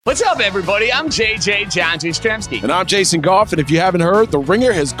What's up, everybody? I'm JJ John Jastrzemski. And I'm Jason Goff, and if you haven't heard, The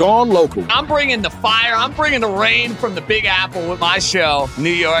Ringer has gone local. I'm bringing the fire, I'm bringing the rain from the Big Apple with my show, New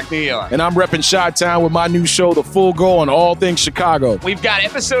York, New York. And I'm repping Chi-Town with my new show, The Full Go, on all things Chicago. We've got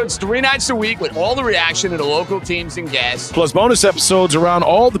episodes 3 nights a week with all the reaction to the local teams and guests. Plus bonus episodes around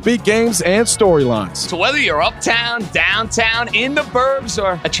all the big games and storylines. So whether you're uptown, downtown, in the burbs,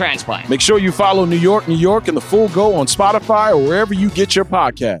 or a transplant, make sure you follow New York, New York, and The Full Go on Spotify or wherever you get your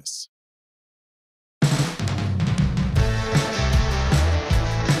podcasts.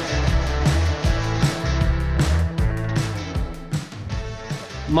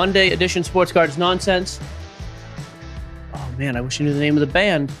 Monday edition Sports Cards Nonsense. Oh man, I wish I knew the name of the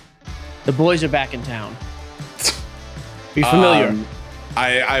band. The Boys Are Back in Town. Are you familiar?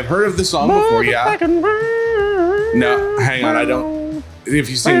 I've heard of the song before, yeah. No, hang on, I don't. If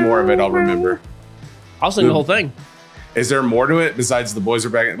you sing more of it, I'll remember. I'll sing the whole thing. Is there more to it besides the boys are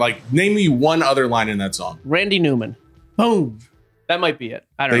back? Like, name me one other line in that song. Randy Newman. Boom. That might be it.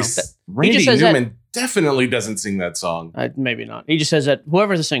 I don't know. Randy Newman definitely doesn't sing that song. Maybe not. He just says that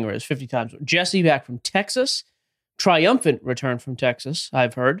whoever the singer is 50 times. Jesse back from Texas. Triumphant return from Texas,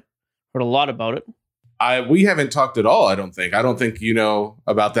 I've heard. Heard a lot about it. We haven't talked at all, I don't think. I don't think you know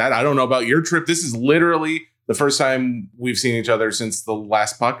about that. I don't know about your trip. This is literally the first time we've seen each other since the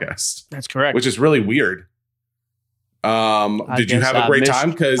last podcast. That's correct. Which is really weird. Did you have a great time?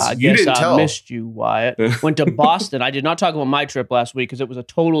 Because you didn't tell. I missed you, Wyatt. Went to Boston. I did not talk about my trip last week because it was a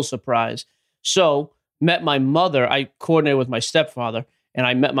total surprise. So, met my mother. I coordinated with my stepfather, and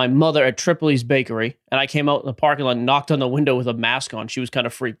I met my mother at Tripoli's Bakery. And I came out in the parking lot and knocked on the window with a mask on. She was kind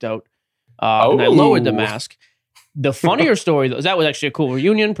of freaked out. And I lowered the mask. The funnier story, though, that was actually a cool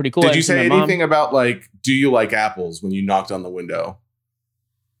reunion. Pretty cool. Did you say anything about, like, do you like apples when you knocked on the window?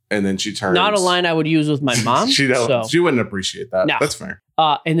 And then she turns. Not a line I would use with my mom. She wouldn't appreciate that. No. That's fair.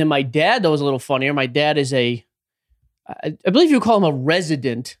 And then my dad, that was a little funnier. My dad is I believe you call him a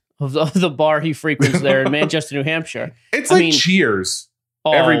resident of the bar he frequents there in Manchester, New Hampshire. It's like Cheers.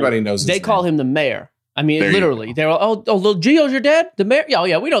 Everybody knows his name. Call him the mayor. I mean, literally. They're all, little Gio's your dad? The mayor?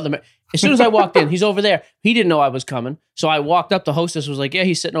 Yeah, we know the mayor. As soon as I walked in, he's over there. He didn't know I was coming. So I walked up. The hostess was like, yeah,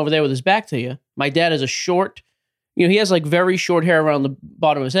 he's sitting over there with his back to you. My dad is a short, he has like very short hair around the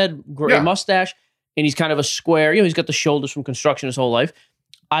bottom of his head, gray mustache, and he's kind of a square. He's got the shoulders from construction his whole life.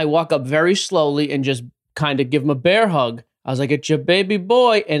 I walk up very slowly and just kind of give him a bear hug. I was like, it's your baby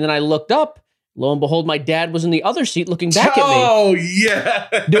boy. And then I looked up. Lo and behold, my dad was in the other seat looking back at me. Oh,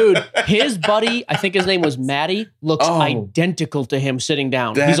 yeah. Dude, his buddy, I think his name was Matty, looks identical to him sitting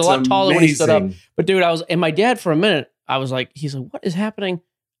down. He's a lot taller when he stood up. But dude, and my dad for a minute, he's like, what is happening?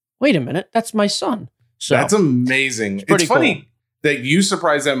 Wait a minute, that's my son. So that's amazing. It's funny that you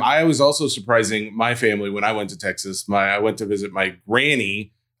surprised them. I was also surprising my family when I went to Texas. I went to visit my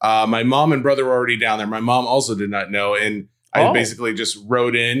granny. My mom and brother were already down there. My mom also did not know. And I basically just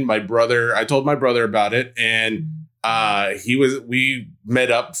rode in. I told my brother about it. And we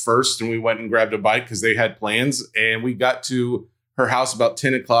met up first and we went and grabbed a bite because they had plans. And we got to her house about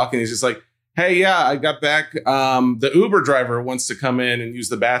 10 o'clock. And he's just like, hey, yeah, I got back. The Uber driver wants to come in and use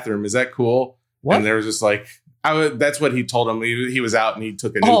the bathroom. Is that cool? What? And they were just like, that's what he told him. He was out and he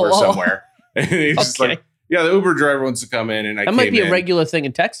took an Uber somewhere. And he's just like, yeah, the Uber driver wants to come in. And that might be a regular thing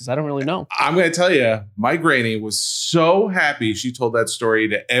in Texas. I don't really know. I'm going to tell you, my granny was so happy. She told that story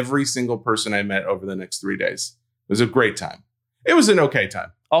to every single person I met over the next 3 days. It was a great time. It was an okay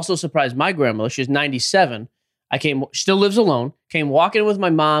time. Also surprised my grandmother. She's 97. Still lives alone. Came walking with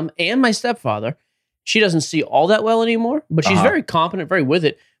my mom and my stepfather. She doesn't see all that well anymore, but she's very competent, very with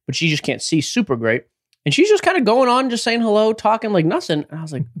it. But she just can't see super great. And she's just kind of going on, just saying hello, talking like nothing. And I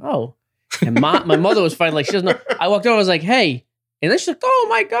was like, oh. And my mother was fine. Like, she doesn't know. I walked over, I was like, hey. And then she's like, oh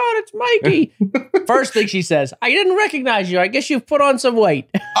my God, it's Mikey. First thing she says, I didn't recognize you. I guess you've put on some weight.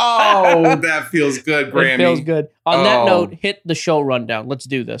 Oh, that feels good, Grammy. It feels good. On that note, hit the show rundown. Let's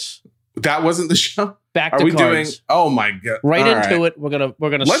do this. That wasn't the show? Back to cards. Oh my God. Right into it. We're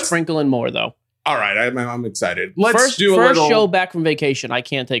gonna sprinkle in more though. All right, I'm excited. Let's do a little... First show back from vacation. I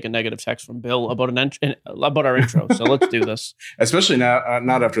can't take a negative text from Bill about our intro, so let's do this. Especially now,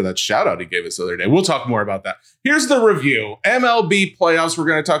 not after that shout-out he gave us the other day. We'll talk more about that. Here's the review. MLB playoffs. We're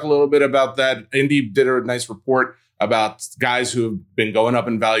going to talk a little bit about that. Indy did a nice report about guys who have been going up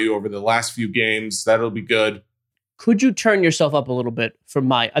in value over the last few games. That'll be good. Could you turn yourself up a little bit for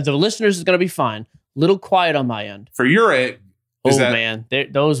the listeners is going to be fine. Little quiet on my end. For your man,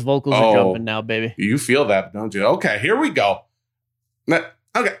 those vocals are jumping now, baby. You feel that, don't you? Okay, here we go.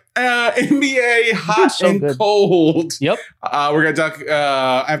 Okay, NBA hot and cold. Yep. We're going to talk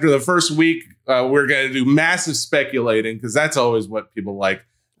after the first week. We're going to do massive speculating because that's always what people like.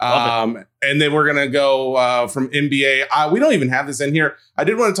 And then we're going to go from NBA. We don't even have this in here. I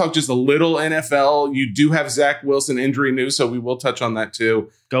did want to talk just a little NFL. You do have Zach Wilson injury news, so we will touch on that too.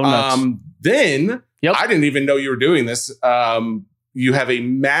 Go nuts. Then I didn't even know you were doing this. You have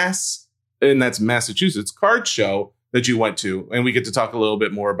and that's Massachusetts, card show that you went to, and we get to talk a little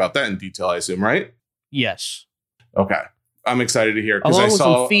bit more about that in detail, I assume, right? Yes. Okay. I'm excited to hear, because I I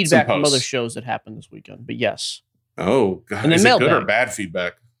saw some feedback some from other shows that happened this weekend, but yes. Oh, God. And Is it good or Mailbag. bad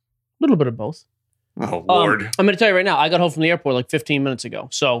feedback? A little bit of both. Oh, Lord. I'm going to tell you right now, I got home from the airport like 15 minutes ago.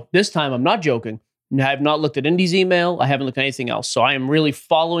 So this time, I'm not joking. I have not looked at Indy's email. I haven't looked at anything else. So I am really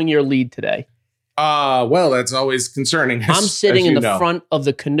following your lead today. Well, that's always concerning. I'm sitting in the front of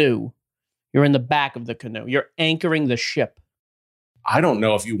the canoe. You're in the back of the canoe. You're anchoring the ship. I don't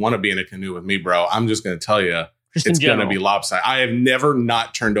know if you want to be in a canoe with me, bro. I'm just going to tell you, Just it's in going to general. be lopsided. I have never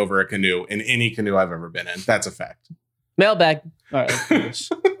not turned over a canoe in any canoe I've ever been in. That's a fact. Mailbag. All right, let's do this.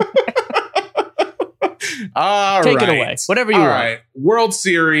 Take it away. Whatever you All want. right. World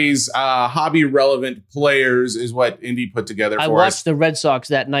Series, hobby relevant players is what Indy put together for I us. watched the Red Sox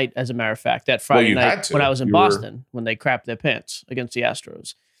that night, as a matter of fact, that Friday you had night to. when I was in You were- Boston, when they crapped their pants against the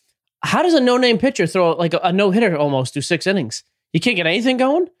Astros. How does a no-name pitcher throw like a no-hitter almost through 6 innings? You can't get anything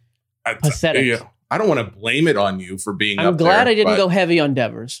going? Pathetic. Yeah. I don't want to blame it on you for being I'm up glad there, I didn't but- go heavy on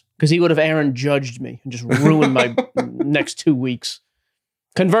Devers, because he would have Aaron judged me and just ruined my next 2 weeks.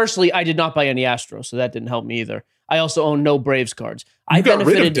 Conversely, I did not buy any Astros, so that didn't help me either. I also own no Braves cards. You got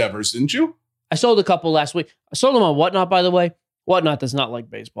rid of Devers, didn't you? I sold a couple last week. I sold them on Whatnot, by the way. Whatnot does not like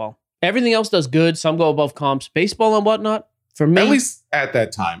baseball. Everything else does good. Some go above comps. Baseball on Whatnot, for me, At least at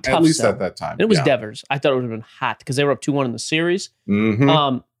that time. tough At least sell. at that time. And it was Yeah. Devers. I thought it would have been hot because they were up 2-1 in the series.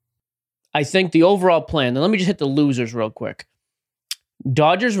 Mhm. I think the overall plan, and let me just hit the losers real quick.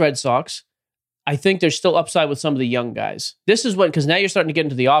 Dodgers, Red Sox. I think there's still upside with some of the young guys. This is because now you're starting to get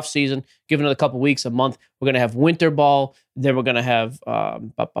into the offseason. Give it another couple weeks, a month. We're going to have winter ball. Then we're going to have,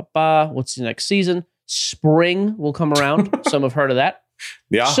 what's the next season? Spring will come around. Some have heard of that.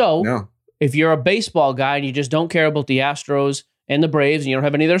 Yeah. So yeah. if you're a baseball guy and you just don't care about the Astros and the Braves and you don't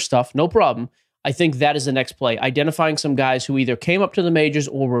have any of their stuff, no problem. I think that is the next play. Identifying some guys who either came up to the majors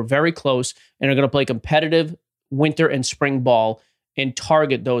or were very close and are going to play competitive winter and spring ball and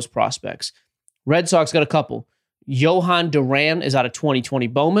target those prospects. Red Sox got a couple. Johan Duran is out of 2020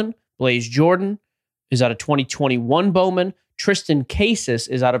 Bowman. Blaze Jordan is out of 2021 Bowman. Tristan Casas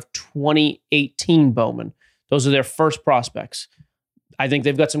is out of 2018 Bowman. Those are their first prospects. I think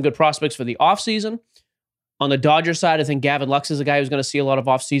they've got some good prospects for the offseason. On the Dodger side, I think Gavin Lux is a guy who's going to see a lot of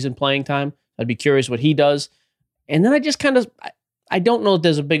offseason playing time. I'd be curious what he does. And then I just I don't know if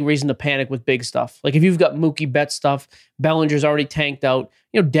there's a big reason to panic with big stuff. Like if you've got Mookie Betts stuff, Bellinger's already tanked out.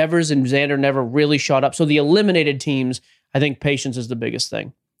 Devers and Xander never really shot up. So the eliminated teams, I think patience is the biggest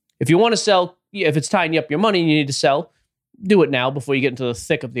thing. If you want to sell, if it's tying up your money and you need to sell, do it now before you get into the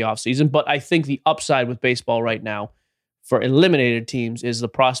thick of the offseason. But I think the upside with baseball right now for eliminated teams is the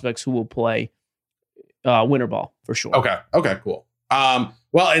prospects who will play winter ball for sure. Okay, cool.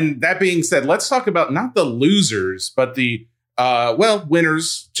 Well, and that being said, let's talk about not the losers, but the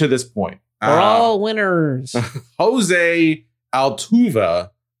winners to this point. We're all winners. Jose Altuve,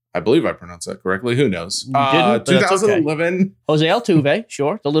 I believe I pronounced that correctly. Who knows? You didn't, but that's okay. 2011. Jose Altuve,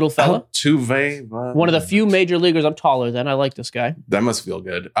 sure, the little fella. Altuve. One of the few major leaguers I'm taller than. I like this guy. That must feel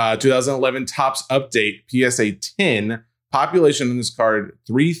good. 2011 Topps Update, PSA 10. Population in this card,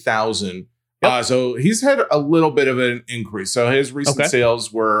 3,000. Yep. So he's had a little bit of an increase. So his recent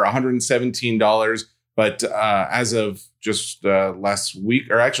sales were $117, but as of just last week,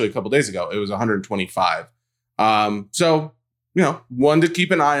 or actually a couple days ago, it was $125. So, one to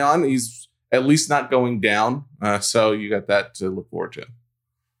keep an eye on. He's at least not going down. So you got that to look forward to.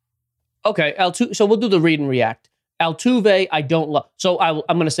 Okay, Altuve. So we'll do the read and react. Altuve, I don't love. So I'm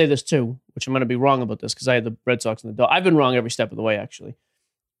going to say this too, which I'm going to be wrong about this because I had the Red Sox and the Dodgers. I've been wrong every step of the way, actually.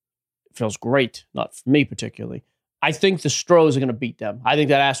 It feels great, not for me particularly. I think the Stros are going to beat them. I think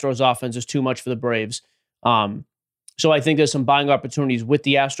that Astros offense is too much for the Braves. So I think there's some buying opportunities with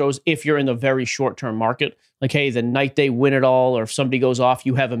the Astros if you're in the very short-term market. Like, hey, the night they win it all, or if somebody goes off,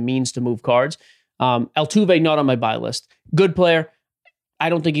 you have a means to move cards. Altuve, not on my buy list. Good player. I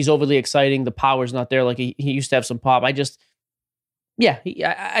don't think he's overly exciting. The power's not there like he used to have some pop. I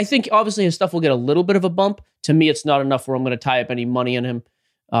think obviously his stuff will get a little bit of a bump. To me, it's not enough where I'm going to tie up any money in him.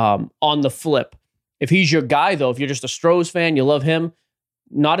 On the flip, if he's your guy, though, if you're just a Stros fan, you love him,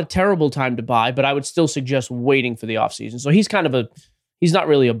 not a terrible time to buy, but I would still suggest waiting for the offseason. So he's not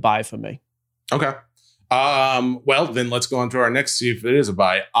really a buy for me. Okay. Well, then let's go on to our next, see if it is a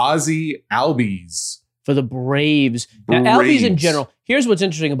buy. Ozzy Albies, for the Braves. Now, Albies in general, here's what's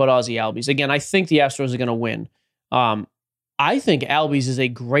interesting about Aussie Albies. Again, I think the Astros are going to win. I think Albies is a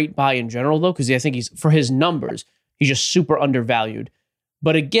great buy in general, though, because I think for his numbers, he's just super undervalued.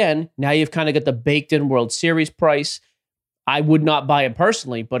 But again, now you've kind of got the baked-in World Series price. I would not buy it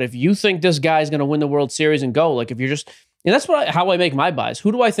personally, but if you think this guy's going to win the World Series and go, like if you're just, and that's how I make my buys.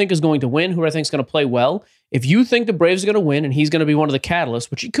 Who do I think is going to win? Who do I think is going to play well? If you think the Braves are going to win and he's going to be one of the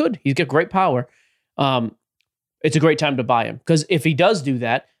catalysts, which he could, he's got great power. It's a great time to buy him because if he does do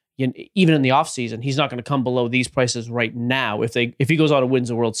that, even in the offseason, he's not going to come below these prices right now if he goes out and wins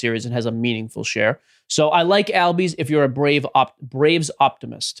the World Series and has a meaningful share. So I like Albies if you're a Braves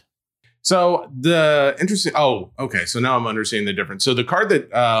optimist. So the interesting. Oh, okay. So now I'm understanding the difference. So the card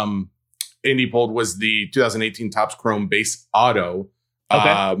that Indy pulled was the 2018 Topps Chrome Base Auto.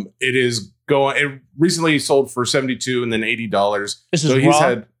 Okay. It recently sold for $72 and then $80. This is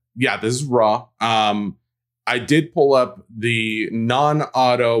raw? This is raw. I did pull up the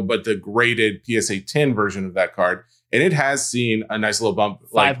non-auto, but the graded PSA 10 version of that card, and it has seen a nice little bump.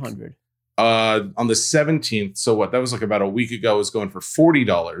 500 on the 17th. So what? That was like about a week ago. It was going for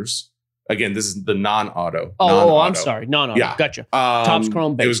 $40. Again, this is the non-auto. Oh, I'm sorry. No. Yeah. Gotcha. Topps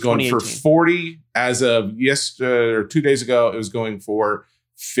Chrome Base. It was going for $40 as of 2 days ago. It was going for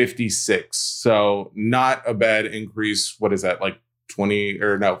 $56. So not a bad increase. What is that? Like 20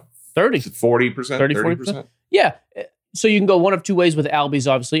 or no? 30. 40%? 30-40%? Yeah. So you can go one of two ways with Albies,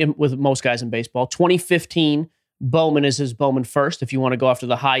 obviously, and with most guys in baseball. 2015, Bowman is his Bowman first, if you want to go after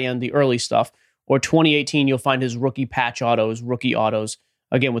the high end, the early stuff. Or 2018, you'll find his rookie patch autos, rookie autos,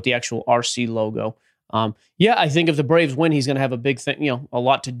 again, with the actual RC logo. I think if the Braves win, he's going to have a big thing, a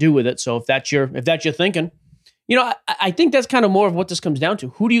lot to do with it. So if that's your thinking, I think that's kind of more of what this comes down to.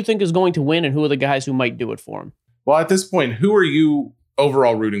 Who do you think is going to win and who are the guys who might do it for him? Well, at this point, who are you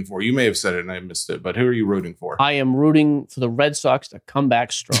overall rooting for? You may have said it and I missed it, but who are you rooting for? I am rooting for the Red Sox to come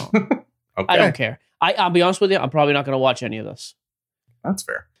back strong. Okay. I don't care. I'll be honest with you. I'm probably not going to watch any of this. That's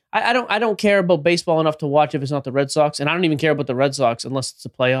fair. I don't care about baseball enough to watch if it's not the Red Sox, and I don't even care about the Red Sox unless it's the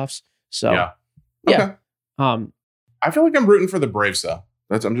playoffs. So yeah. Okay. I feel like I'm rooting for the Braves though.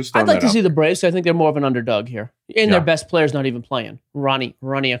 I'd like to see the Braves. So I think they're more of an underdog here, and their best player's not even playing. Ronnie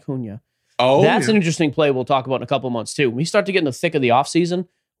Acuna. Oh, that's an interesting play we'll talk about in a couple months too. When we start to get in the thick of the offseason,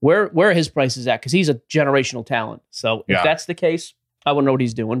 where are his prices at? Because he's a generational talent. So if that's the case, I wouldn't know what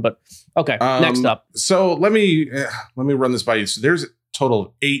he's doing. But okay, next up. So let me run this by you. So there's a total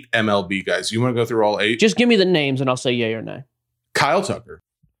of 8 MLB guys. You want to go through all 8? Just give me the names and I'll say yay or nay. Kyle Tucker.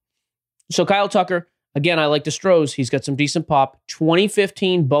 So Kyle Tucker, again, I like the Astros. He's got some decent pop.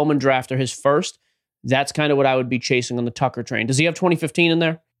 2015 Bowman drafter, his first. That's kind of what I would be chasing on the Tucker train. Does he have 2015 in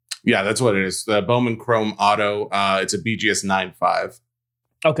there? Yeah, that's what it is. The Bowman Chrome Auto. It's a BGS 9.5.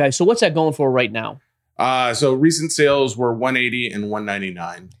 Okay, so what's that going for right now? So recent sales were $180 and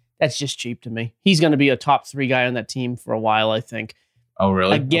 $199. That's just cheap to me. He's going to be a top 3 guy on that team for a while, I think. Oh,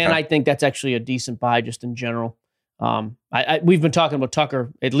 really? Again, okay. I think that's actually a decent buy just in general. We've been talking about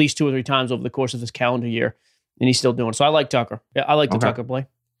Tucker at least 2 or 3 times over the course of this calendar year, and he's still doing it. So I like Tucker. Yeah, I like the Tucker play.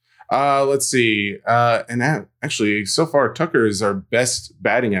 Let's see. Actually, so far, Tucker is our best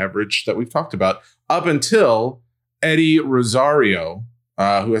batting average that we've talked about up until Eddie Rosario,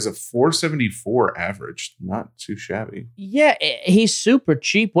 who has a 474 average. Not too shabby. Yeah, he's super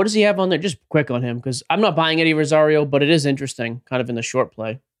cheap. What does he have on there? Just quick on him, because I'm not buying Eddie Rosario, but it is interesting kind of in the short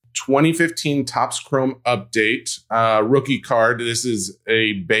play. 2015 Topps Chrome update, rookie card. This is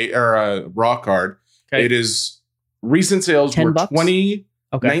a raw card. Okay. It is recent sales were $20.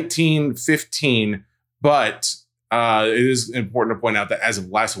 Okay. 1915, but it is important to point out that as of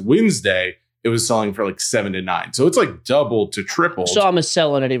last Wednesday, it was selling for like 7 to 9. So it's like doubled to tripled. So I'm a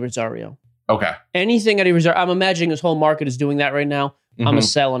sell on Eddie Rosario. Okay. Anything Eddie Rosario. I'm imagining his whole market is doing that right now. Mm-hmm. I'm a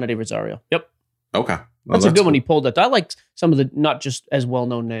sell on Eddie Rosario. Yep. Okay. Well, that's a good one. He pulled that. I like some of the not just as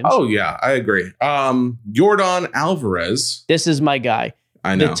well-known names. Oh, yeah. I agree. Jordan Alvarez. This is my guy.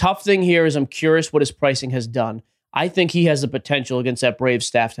 I know. The tough thing here is I'm curious what his pricing has done. I think he has the potential against that Braves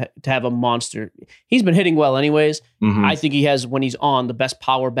staff to have a monster. He's been hitting well anyways. Mm-hmm. I think he has, when he's on, the best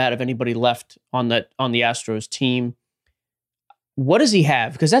power bat of anybody left on the Astros team. What does he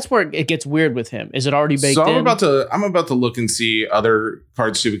have? Because that's where it gets weird with him. Is it already baked in? I'm about to look and see other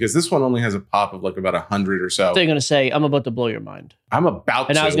cards too, because this one only has a pop of like about 100 or so. They're going to say, I'm about to blow your mind. I'm about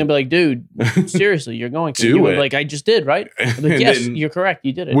and to. I was going to be like, dude, seriously, you're going to. Do it. Like, I just did, right? Like, yes, you're correct.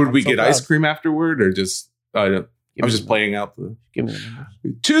 You did it. Would we get ice cream afterward or just... I'm just playing out the... Give me the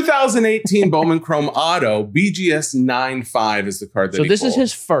numbers. 2018 Bowman Chrome Auto, BGS 9.5 is the card that he So this pulled. is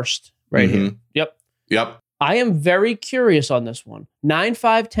his first right here. Yep. I am very curious on this one. 9,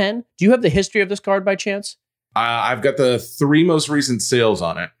 5, 10. Do you have the history of this card by chance? I've got the 3 most recent sales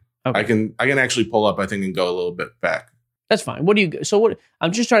on it. Okay. I can actually pull up, I think, and go a little bit back. That's fine.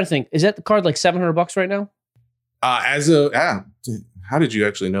 I'm just trying to think. Is that the card like $700 right now? How did you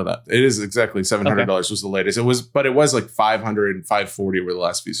actually know that? It is exactly $700 was the latest. It was like 500 and 540 were the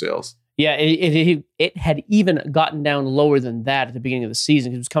last few sales. Yeah, it had even gotten down lower than that at the beginning of the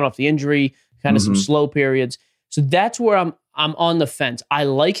season. It was coming off the injury, kind of some slow periods. So that's where I'm on the fence. I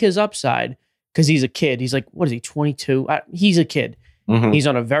like his upside because he's a kid. He's like, what is he, 22? He's a kid. Mm-hmm. He's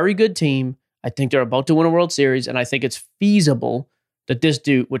on a very good team. I think they're about to win a World Series, and I think it's feasible that this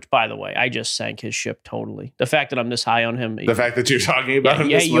dude, which, by the way, I just sank his ship totally. The fact that I'm this high on him. The fact that you're talking about him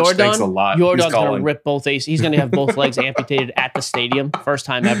this much thanks a lot. Jordan's going to rip both aces. He's going to have both legs amputated at the stadium. First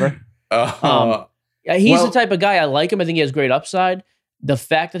time ever. He's the type of guy, I like him. I think he has great upside. The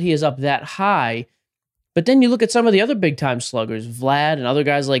fact that he is up that high, but then you look at some of the other big-time sluggers, Vlad and other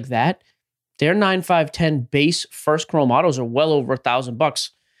guys like that, their 9, 5, 10 base first chrome autos are well over $1,000.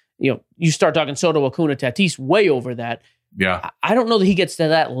 You start talking Soto, Acuna, Tatis, way over that. Yeah. I don't know that he gets to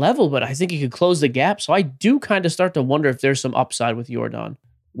that level, but I think he could close the gap. So I do kind of start to wonder if there's some upside with Jordan.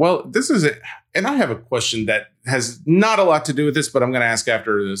 Well, this is it. And I have a question that has not a lot to do with this, but I'm going to ask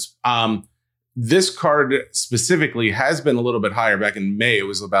after this. This card specifically has been a little bit higher. Back in May, it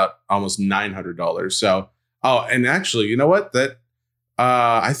was about almost $900. So, and actually, you know what?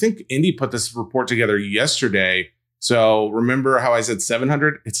 I think Indy put this report together yesterday. So remember how I said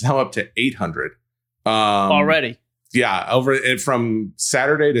 700? It's now up to 800. Already. Yeah, from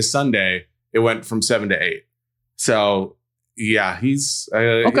Saturday to Sunday, it went from 7 to 8. So yeah, he's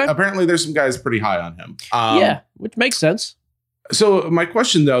apparently there's some guys pretty high on him. Which makes sense. So my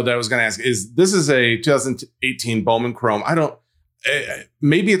question though that I was going to ask is, this is a 2018 Bowman Chrome.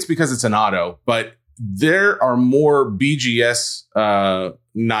 Maybe it's because it's an auto, but there are more BGS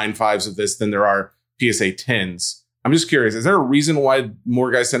 9.5s of this than there are PSA 10s. I'm just curious, is there a reason why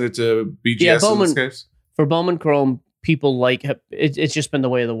more guys send it to BGS in this case? For Bowman Chrome, people like it's just been the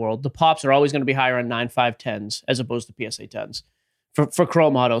way of the world. The pops are always going to be higher on 9.5 10s as opposed to PSA 10s. For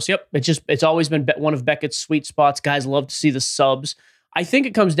Chrome autos, yep, it's always been one of Beckett's sweet spots. Guys love to see the subs. I think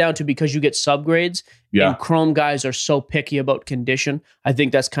it comes down to because you get subgrades, and Chrome guys are so picky about condition. I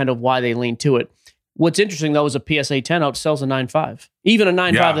think that's kind of why they lean to it. What's interesting though is a PSA 10 outsells a 9.5. Even a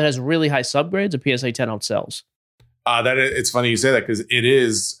 9.5 that has really high subgrades, a PSA 10 outsells. It's funny you say that because it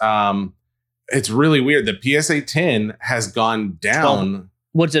is. It's really weird. The PSA 10 has gone down.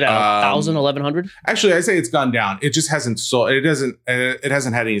 What's it at? 1,000, 1,100? Actually, I say it's gone down. It just hasn't sold. It hasn't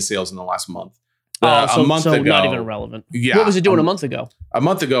had any sales in the last month. So a month ago, not even relevant. Yeah. What was it doing a month ago? A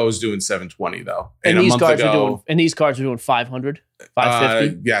month ago, it was doing 720 though. And these cards were doing 500,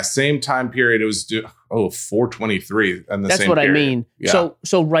 550. Yeah, same time period. It was 423. And that's what period. I mean. Yeah.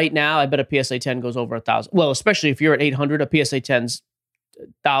 So right now, I bet a PSA 10 goes over 1,000. Well, especially if you're at 800, a PSA 10's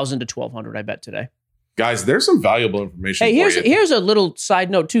 1,000 to 1,200. I bet today. Guys, there's some valuable information. Hey, here's a little side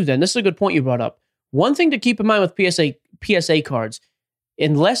note too. Then this is a good point you brought up. One thing to keep in mind with PSA cards,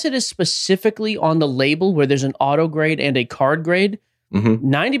 unless it is specifically on the label where there's an auto grade and a card grade,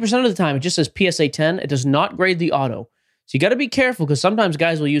 90% of the time it just says PSA 10. It does not grade the auto. So you got to be careful because sometimes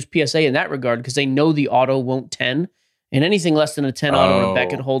guys will use PSA in that regard because they know the auto won't 10. And anything less than a 10 auto and a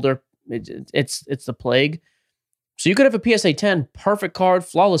Beckett holder, it's the plague. So you could have a PSA 10, perfect card,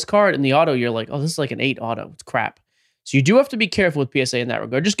 flawless card, and the auto, you're like, oh, this is like an 8 auto. It's crap. So you do have to be careful with PSA in that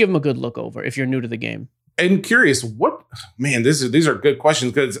regard. Just give them a good look over if you're new to the game. And curious, these are good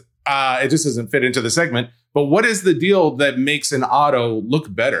questions because it just doesn't fit into the segment. But what is the deal that makes an auto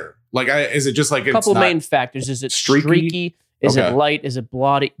look better? Like, is it just like a couple main factors? Is it streaky? Is it light? Is it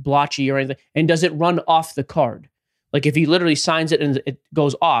blotchy or anything? And does it run off the card? Like if he literally signs it and it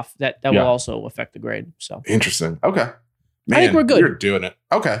goes off, that will also affect the grade. So interesting. Okay, man, I think we're good. You're doing it.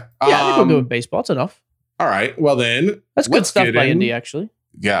 Okay, yeah, I think we're good with baseball. It's enough. All right. Well then, that's good stuff by Indy. Actually,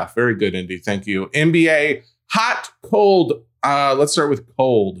 yeah, very good, Indy. Thank you. NBA hot, cold. Let's start with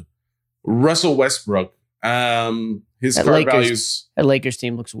cold. Russell Westbrook. His card values. That Lakers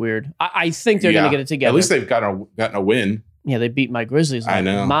team looks weird. I think they're going to get it together. At least they've gotten a win. Yeah, they beat my Grizzlies. I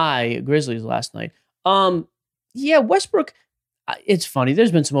know my Grizzlies last night. Yeah, Westbrook, it's funny.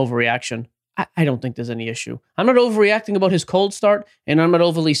 There's been some overreaction. I don't think there's any issue. I'm not overreacting about his cold start, and I'm not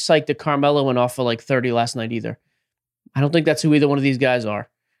overly psyched that Carmelo went off for like 30 last night either. I don't think that's who either one of these guys are.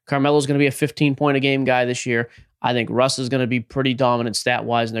 Carmelo's going to be a 15-point-a-game guy this year. I think Russ is going to be pretty dominant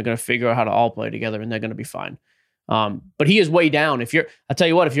stat-wise, and they're going to figure out how to all play together, and they're going to be fine. But he is way down. I'll tell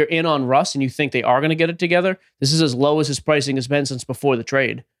you what, if you're in on Russ and you think they are going to get it together, this is as low as his pricing has been since before the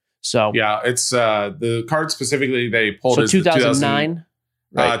trade. So yeah, it's the card specifically they pulled so is 2009,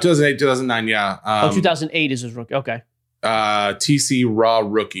 right? 2008, 2009. Yeah. 2008 is his rookie. Okay. TC Raw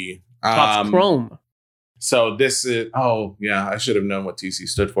rookie. Topps Chrome. So this is I should have known what TC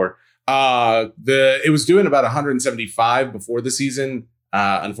stood for. It was doing about 175 before the season.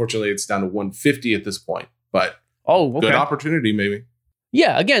 Unfortunately, it's down to 150 at this point. But good opportunity, maybe.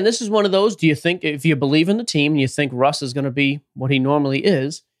 Yeah, again, this is one of those. Do you think if you believe in the team and you think Russ is going to be what he normally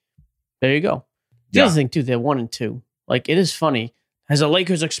is, there you go. The other thing, too, they're 1-2. Like, it is funny. Has a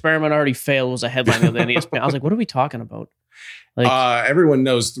Lakers experiment already failed? Was a headline of the ESPN. I was like, what are we talking about? Like, everyone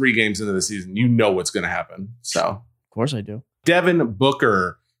knows 3 games into the season, you know what's going to happen. So, of course I do. Devin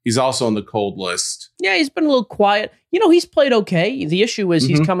Booker, he's also on the cold list. Yeah, he's been a little quiet. He's played okay. The issue is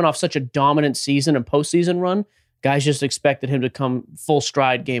he's coming off such a dominant season and postseason run. Guys just expected him to come full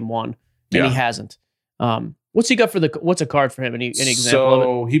stride game 1, and he hasn't. What's he got for what's a card for him? Any example of it?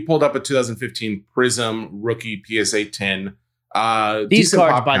 So he pulled up a 2015 Prism rookie PSA 10. These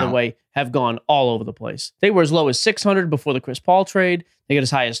cards, by the way, have gone all over the place. They were as low as 600 before the Chris Paul trade. They get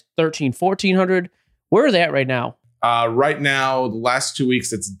as high as 1,400. Where are they at right now? Right now, the last 2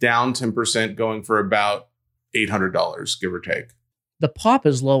 weeks, it's down 10%, going for about $800, give or take. The pop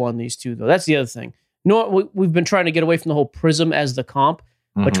is low on these two, though. That's the other thing. We've been trying to get away from the whole Prism as the comp,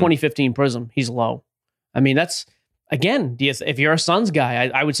 but 2015 Prism, he's low. I mean, that's, again, if you're a Suns guy,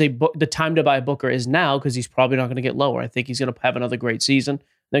 I would say the time to buy Booker is now because he's probably not going to get lower. I think he's going to have another great season.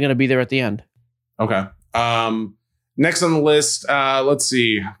 They're going to be there at the end. Okay. Next on the list, let's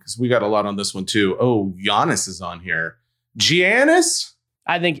see, because we got a lot on this one too. Oh, Giannis is on here. Giannis?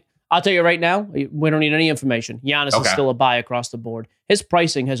 I think, I'll tell you right now, we don't need any information. Giannis is still a buy across the board. His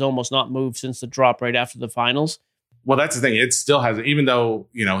pricing has almost not moved since the drop right after the finals. Well, that's the thing. It still hasn't, even though,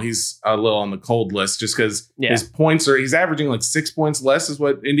 he's a little on the cold list just because his points he's averaging like 6 points less is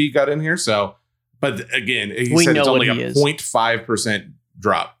what Indy got in here. So, but again, he said it's only a 0.5%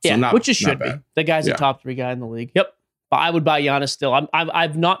 drop. So which it should be. The guy's a top 3 guy in the league. Yep. But I would buy Giannis still.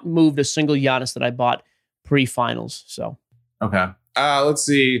 I've not moved a single Giannis that I bought pre-finals. So, okay. Let's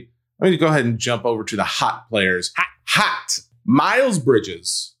see. Let me go ahead and jump over to the hot players. Hot. Miles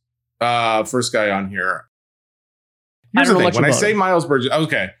Bridges. First guy on here. Here's the thing. When I say Miles Bridges,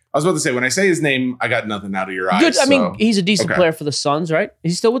 okay. I was about to say, when I say his name, I got nothing out of your eyes. Good. I mean, he's a decent player for the Suns, right?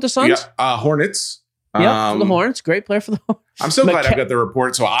 Is he still with the Suns? Yeah. Hornets. Yeah, for the Hornets. Great player for the Hornets. I'm so glad I've got the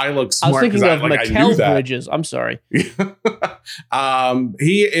report, so I look smart. I was thinking of Mikal Bridges. I'm sorry.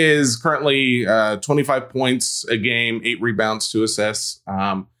 He is currently 25 points a game, 8 rebounds, 2 assists.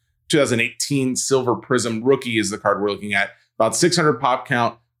 2018 Silver Prism rookie is the card we're looking at. About 600 pop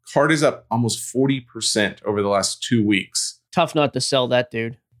count. Card is up almost 40% over the last 2 weeks. Tough not to sell that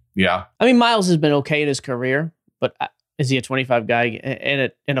dude. Yeah. I mean, Miles has been okay in his career, but is he a 25 guy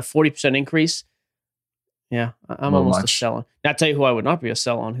and a 40% increase? Yeah, I'm almost a sell on. Now, I'll tell you who I would not be a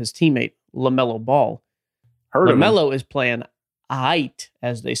sell on, his teammate, LaMelo Ball. LaMelo is playing aight,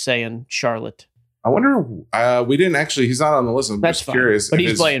 as they say in Charlotte. I wonder, we didn't actually, he's not on the list. I'm just curious. But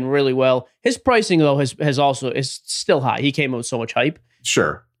he's playing really well. His pricing, though, is still high. He came out with so much hype.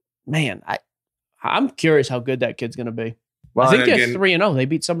 Sure. Man, I'm curious how good that kid's going to be. Well, I think they're 3-0. They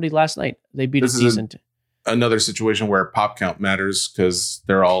beat somebody last night. They beat a decent. Another situation where pop count matters because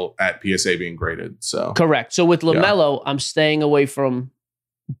they're all at PSA being graded. So correct. So with LaMelo, I'm staying away from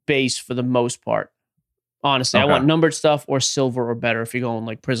base for the most part. Honestly, I want numbered stuff or silver or better if you're going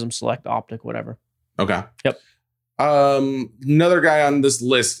like Prism Select, Optic, whatever. Okay. Yep. Another guy on this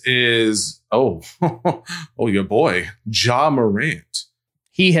list is your boy Ja Morant.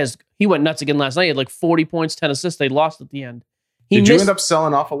 He went nuts again last night. He had like 40 points, 10 assists. They lost at the end. Did you end up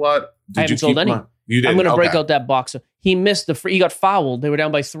selling off a lot? I haven't sold any. You did. I'm going to break out that box. He missed the free. He got fouled. They were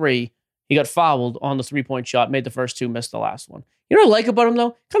down by 3. He got fouled on the 3-point shot. Made the first 2. Missed the last one. You know what I like about him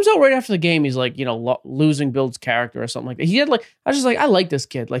though? Comes out right after the game. He's like, losing builds character or something like that. He had I like this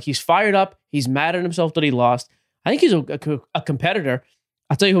kid. Like he's fired up. He's mad at himself that he lost. I think he's a competitor.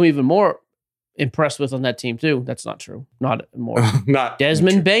 I'll tell you who I'm even more impressed with on that team too. That's not true. Not more. Not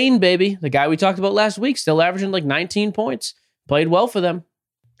Desmond Bane, baby. The guy we talked about last week, still averaging like 19 points. Played well for them.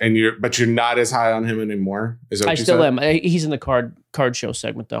 And you're not as high on him anymore. Is that what you still said? am. He's in the card show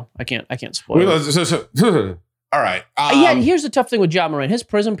segment though. I can't spoil it. All right. Here's the tough thing with Ja Morant. His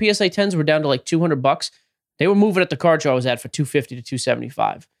Prism PSA 10s were down to like $200. They were moving at the card show I was at for $250 to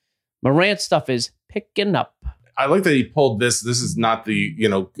 $275. Morant stuff is picking up. I like that he pulled this. This is not the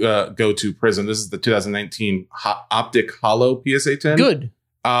go-to Prism. This is the 2019 Optic Hollow PSA 10. Good.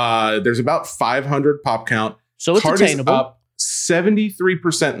 There's about 500 pop count. So it's attainable. Is up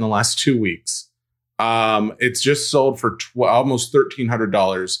 73% in the last 2 weeks. It's just sold for almost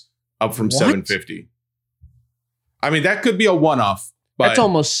 $1,300 up from $750. I mean, that could be a one-off. But that's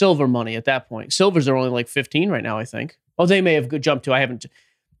almost silver money at that point. Silvers are only like 15 right now, I think. Oh, they may have jumped to. I haven't.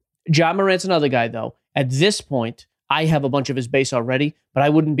 Ja Morant's another guy, though. At this point, I have a bunch of his base already, but I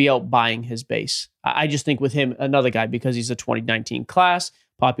wouldn't be out buying his base. I just think with him, another guy, because he's a 2019 class,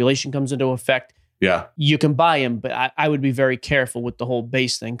 population comes into effect. Yeah. You can buy him, but I would be very careful with the whole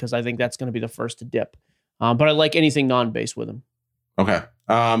base thing because I think that's going to be the first to dip. But I like anything non-base with him. Okay.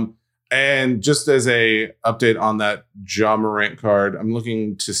 And just as a update on that Ja Morant card, I'm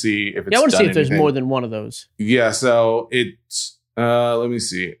looking to see if it's I want to see if anything. there's more than one of those. Yeah, so it's let me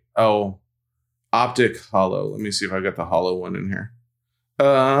see. Oh, Optic Hollow. Let me see if I got the hollow one in here.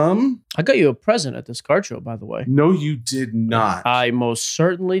 I got you a present at this card show, by the way. No, you did not. I most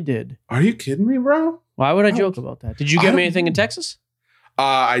certainly did. Are you kidding me, bro? Why would I joke about that? Did you get me anything in Texas?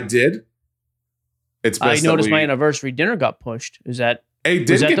 I did. It's best I noticed my anniversary dinner got pushed. Is that it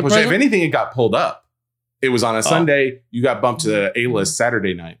did get pushed? If anything, it got pulled up. It was on a Sunday. You got bumped to the A-list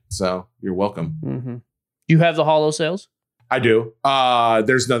Saturday night. So you're welcome. Mm-hmm. Do you have the hollow sales? I do.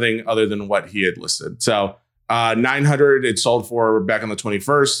 There's nothing other than what he had listed. So 900 it sold for back on the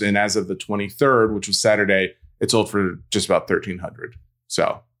 21st. And as of the 23rd, which was Saturday, it sold for just about 1,300.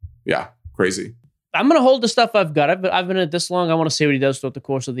 So yeah, crazy. I'm going to hold the stuff I've got. I've been in it this long. I want to see what he does throughout the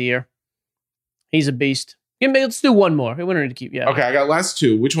course of the year. He's a beast. Yeah, let's do one more. We don't need to keep. Yeah. Okay, I got last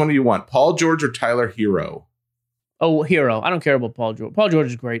two. Which one do you want? Paul George or Tyler Hero? Oh, Hero. I don't care about Paul George. Paul George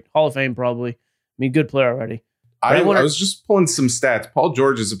is great. Hall of Fame, probably. I mean, good player already. I was just pulling some stats. Paul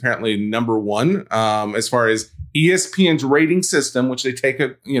George is apparently number one as far as ESPN's rating system, which they take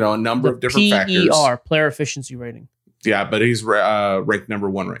a number of different factors. PER, player efficiency rating. Yeah, but he's ranked number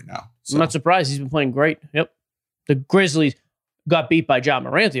one right now. So. I'm not surprised. He's been playing great. Yep. The Grizzlies got beat by Ja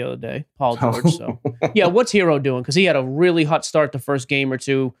Morant the other day, Paul George. So, yeah, what's Hero doing? Because he had a really hot start the first game or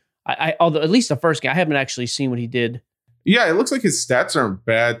two. Although at least the first game, I haven't actually seen what he did. Yeah, it looks like his stats aren't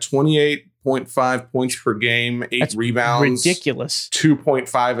bad. 28.5 points per game, 8 That's rebounds, ridiculous.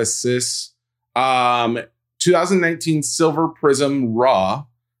 2.5 assists. 2019 Silver Prism Raw.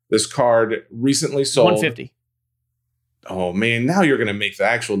 This card recently sold 150. Oh man, now you're gonna make the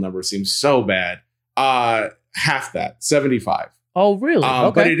actual number seem so bad. Half that, 75. Oh, really?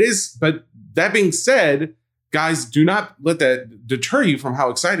 Okay. But that being said, guys, do not let that deter you from how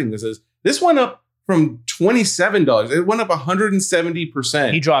exciting this is. This went up from $27. It went up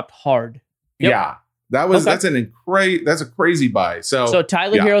 170%. He dropped hard. Yep. Yeah. That's a crazy buy. So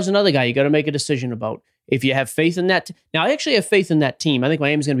Tyler Hero's another guy you got to make a decision about. If you have faith in that. Now, I actually have faith in that team. I think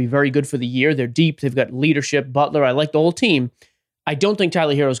Miami's going to be very good for the year. They're deep. They've got leadership. Butler. I like the whole team. I don't think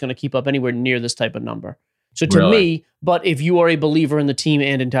Tyler Hero is going to keep up anywhere near this type of number. So to me, but if you are a believer in the team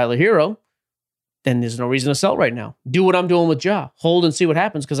and in Tyler Hero, then there's no reason to sell right now. Do what I'm doing with Ja. Hold and see what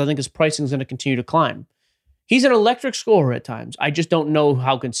happens because I think his pricing is going to continue to climb. He's an electric scorer at times. I just don't know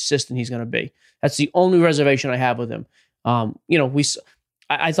how consistent he's going to be. That's the only reservation I have with him.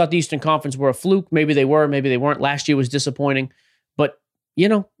 I thought the Eastern Conference were a fluke. Maybe they were, maybe they weren't. Last year was disappointing. But,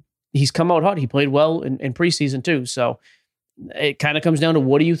 he's come out hot. He played well in preseason too. So it kind of comes down to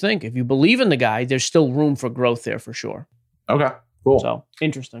what do you think? If you believe in the guy, there's still room for growth there for sure. Okay, cool. So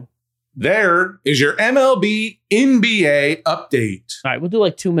interesting. There is your MLB NBA update. All right, we'll do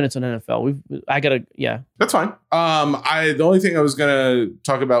like 2 minutes on NFL. That's fine. The only thing I was gonna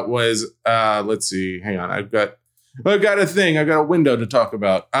talk about was let's see. Hang on, I've got a window to talk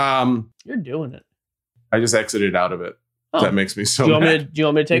about. You're doing it. I just exited out of it. Oh. That makes me so mad. Do you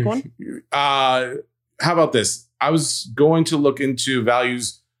want me to take one? How about this? I was going to look into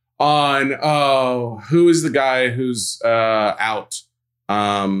values on who is the guy who's out.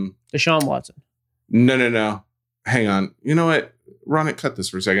 Deshaun Watson. No. Hang on. You know what? Ronak, cut this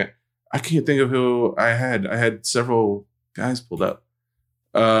for a second. I can't think of who I had. I had several guys pulled up.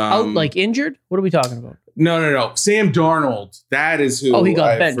 Out like injured? What are we talking about? No. Sam Darnold. That is who. Oh, he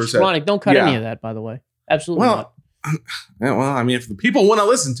got benched. Ronak, don't cut any of that, by the way. Absolutely not. Well, I mean, if the people want to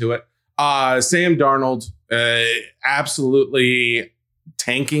listen to it, Sam Darnold, absolutely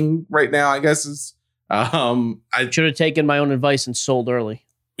tanking right now, I guess is. I should have taken my own advice and sold early.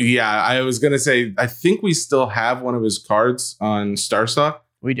 Yeah, I was going to say, I think we still have one of his cards on StarStock.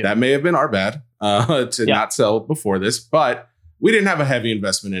 We do. That may have been our bad not sell before this, but we didn't have a heavy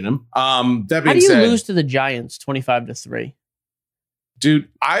investment in him. That being said, how do you lose to the Giants 25-3? Dude,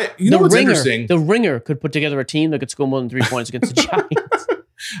 know what's interesting? The Ringer could put together a team that could score more than 3 points against the Giants.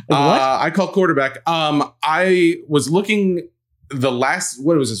 What? I call quarterback. I was looking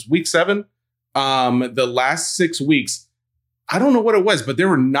week 7? The last 6 weeks. I don't know what it was, but there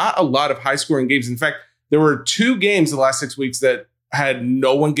were not a lot of high scoring games. In fact, there were 2 games the last 6 weeks that had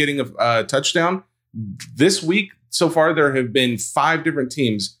no one getting a touchdown. This week so far, there have been 5 different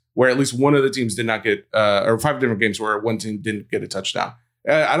teams where at least one of the teams did not get, or 5 different games where one team didn't get a touchdown.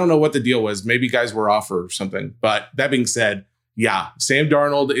 I don't know what the deal was. Maybe guys were off or something. But that being said, yeah, Sam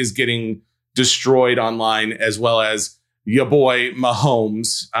Darnold is getting destroyed online, as well as your boy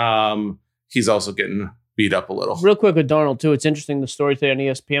Mahomes. He's also getting beat up a little. Real quick with Darnold, too. It's interesting. The story today on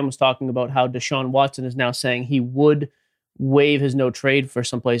ESPN was talking about how Deshaun Watson is now saying he would waive his no trade for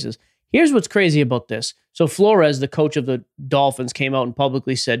some places. Here's what's crazy about this. So Flores, the coach of the Dolphins, came out and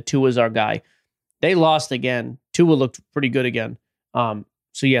publicly said Tua's our guy. They lost again. Tua looked pretty good again.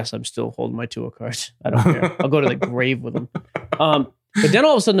 So yes, I'm still holding my Tua cards. I don't care. I'll go to the grave with them. But then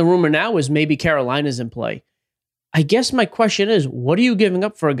all of a sudden the rumor now is maybe Carolina's in play. I guess my question is, what are you giving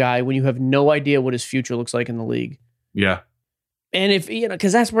up for a guy when you have no idea what his future looks like in the league? Yeah. And if,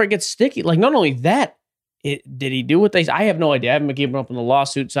 because that's where it gets sticky. Like, not only that, did he do what I have no idea. I haven't been keeping up on the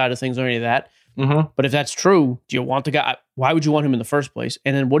lawsuit side of things or any of that. Mm-hmm. But if that's true, do you want the guy? Why would you want him in the first place?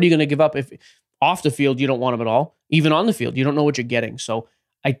 And then what are you going to give up if off the field you don't want him at all? Even on the field, you don't know what you're getting. So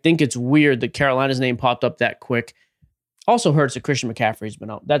I think it's weird that Carolina's name popped up that quick. Also hurts that Christian McCaffrey's been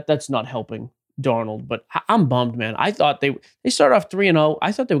out. That's not helping Darnold, but I'm bummed, man. I thought they started off 3-0.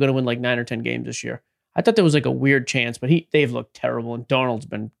 I thought they were going to win like 9 or 10 games this year. I thought there was like a weird chance, but they've looked terrible, and Darnold's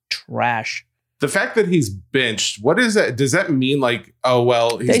been trash. The fact that he's benched, what is that? Does that mean like, oh,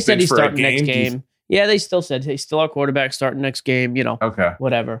 well, they said he's starting next game? Yeah, they still said he's still our quarterback starting next game, Okay.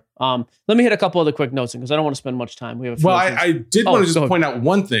 Whatever. Let me hit a couple other quick notes because I don't want to spend much time. We have I did want to just point out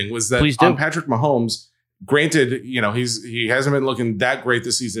one thing was that Patrick Mahomes, granted, he hasn't been looking that great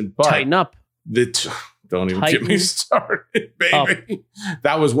this season, but tighten up. Don't even get me started, baby.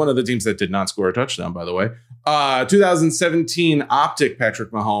 That was one of the teams that did not score a touchdown, by the way. 2017 Optic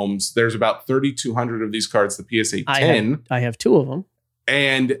Patrick Mahomes. There's about 3,200 of these cards, the PSA 10. I have 2 of them.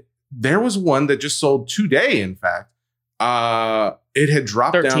 And there was one that just sold today, in fact. It had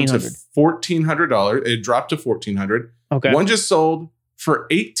dropped down to $1,400. It dropped to $1,400. Okay. One just sold for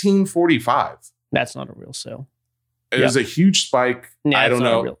 $1,845. That's not a real sale. It was a huge spike. I don't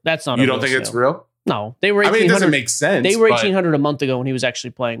know. That's not. You don't think it's real? No, they were. It doesn't make sense. They were $1,800 a month ago when he was actually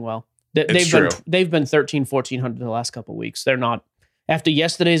playing well. They've been $1,300-$1,400 the last couple of weeks. They're not. After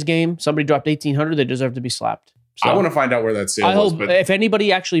yesterday's game, somebody dropped $1,800. They deserve to be slapped. So, I want to find out where that sale was. But if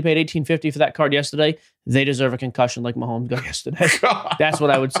anybody actually paid $1,850 for that card yesterday, they deserve a concussion like Mahomes got yesterday. That's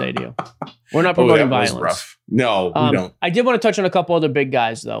what I would say to you. We're not promoting violence. Rough. No, we don't. I did want to touch on a couple other big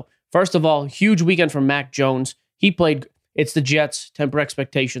guys though. First of all, huge weekend from Mac Jones. He played. It's the Jets. Temper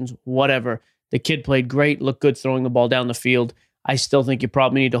expectations. Whatever. The kid played great. Looked good throwing the ball down the field. I still think you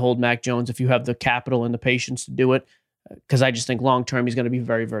probably need to hold Mac Jones if you have the capital and the patience to do it, because I just think long-term he's going to be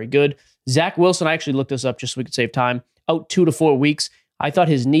very, very good. Zach Wilson, I actually looked this up just so we could save time. Out 2 to 4 weeks. I thought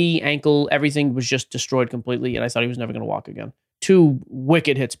his knee, ankle, everything was just destroyed completely, and I thought he was never going to walk again. 2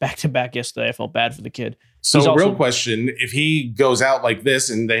 wicked hits back-to-back yesterday. I felt bad for the kid. So real question, if he goes out like this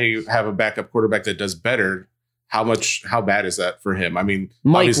and they have a backup quarterback that does better, how bad is that for him? I mean,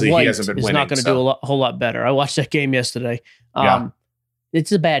 Mike obviously White he hasn't been winning. He's not going to do a whole lot better. I watched that game yesterday.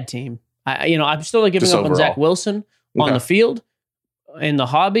 It's a bad team. I'm still giving just up overall on Zach Wilson on the field. In the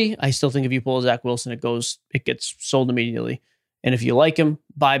hobby, I still think if you pull a Zach Wilson, it gets sold immediately. And if you like him,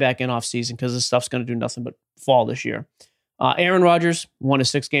 buy back in off season because this stuff's going to do nothing but fall this year. Aaron Rodgers won his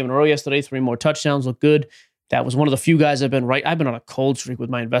 6th game in a row yesterday. 3 more touchdowns, look good. That was one of the few guys I've been on a cold streak with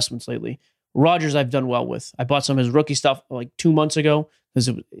my investments lately. Rodgers I've done well with. I bought some of his rookie stuff like 2 months ago because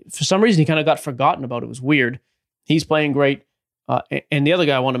for some reason he kind of got forgotten about. It was weird. He's playing great. And the other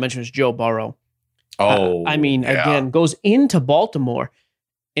guy I want to mention is Joe Burrow. Again, goes into Baltimore.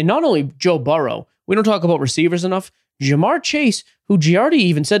 And not only Joe Burrow, we don't talk about receivers enough. Jamar Chase, who Giardi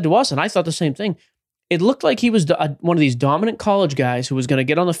even said to us, and I thought the same thing, it looked like he was one of these dominant college guys who was going to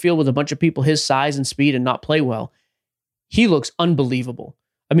get on the field with a bunch of people his size and speed and not play well. He looks unbelievable.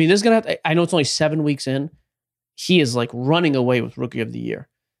 I mean, I know it's only 7 weeks in. He is like running away with Rookie of the Year.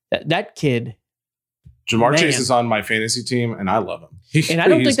 That kid. Jamar Chase is on my fantasy team, and I love him. And I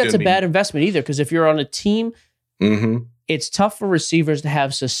don't think that's a bad investment either, because if you're on a team, it's tough for receivers to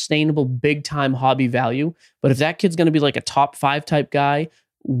have sustainable big-time hobby value. But if that kid's going to be like a top 5 type guy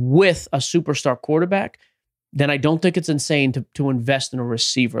with a superstar quarterback, then I don't think it's insane to invest in a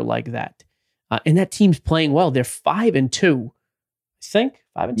receiver like that. And that team's playing well. They're 5-2. I think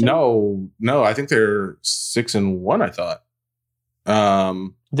 5-2. No, I think they're 6-1. I thought.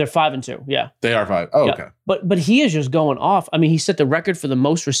 They're 5-2. Yeah, they are 5. Oh, yeah. Okay. But he is just going off. I mean, he set the record for the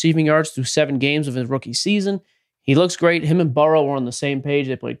most receiving yards through 7 games of his rookie season. He looks great. Him and Burrow were on the same page.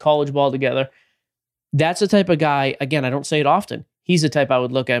 They played college ball together. That's the type of guy. Again, I don't say it often. he's the type I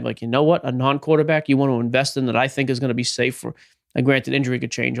would look at like, you know what? A non-quarterback you want to invest in that I think is going to be safe for, granted, injury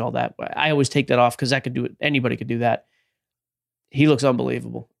could change all that. I always take that off because that could do it. Anybody could do that. He looks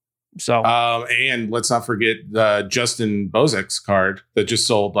unbelievable. So, and let's not forget the Justin Bozek's card that just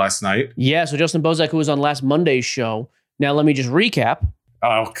sold last night. Yeah, so Justin Bozek, who was on last Monday's show. Now, let me just recap.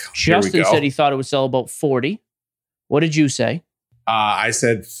 Oh, Justin said he thought it would sell about 40. What did you say? I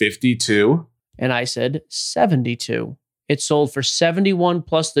said 52. And I said 72. It sold for 71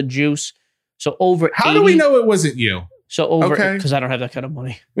 plus the juice. So over How 80, do we know it wasn't you? So over, because I don't have that kind of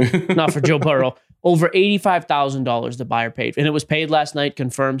money. Not for Joe Burrow. Over $85,000 the buyer paid. And it was paid last night,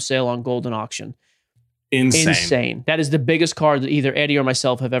 confirmed sale on Golden Auction. Insane. That is the biggest card that either Eddie or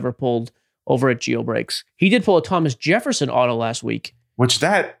myself have ever pulled over at GeoBreaks. He did pull a Thomas Jefferson auto last week. Which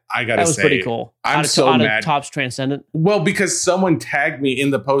that was pretty cool. I'm so mad. Of Topps Transcendent. Well, because someone tagged me in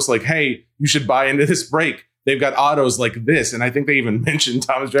the post like, hey, you should buy into this break. They've got autos like this. And I think they even mentioned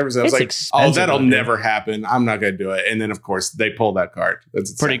Thomas Jefferson. I was like, oh, that'll never happen. I'm not going to do it. And then, of course, they pulled that card.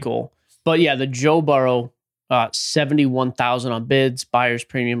 That's pretty cool. But yeah, the Joe Burrow, 71,000 on bids, buyer's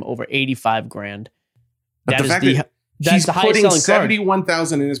premium over 85 grand. But he's the highest selling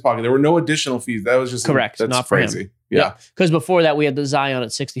 71,000 in his pocket. There were no additional fees. That was just correct. That's not crazy. For him. Yeah. Because before that, we had the Zion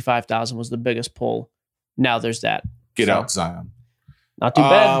at 65,000 was the biggest pull. Now there's that. Get out, Zion. Not too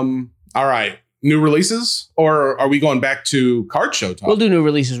bad. All right. New releases, or are we going back to card show talk? We'll do new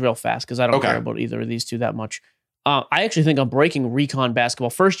releases real fast because I don't care about either of these two that much. I actually think I'm breaking Recon Basketball.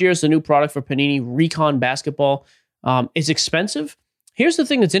 First year is the new product for Panini, Recon Basketball. It's expensive. Here's the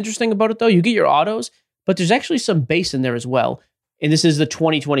thing that's interesting about it, though. You get your autos, but there's actually some base in there as well. And this is the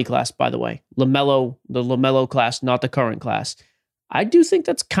 2020 class, by the way. The LaMelo class, not the current class. I do think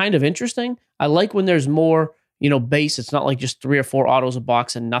that's kind of interesting. I like when there's more, base. It's not like just 3 or 4 autos a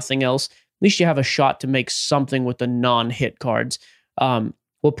box and nothing else. At least you have a shot to make something with the non-hit cards.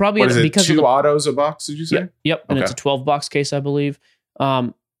 We'll probably end up because 2 autos a box, did you say? Yep. And it's a 12 box case, I believe.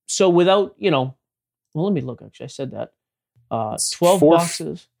 So without, well, let me look, actually. I said that. 12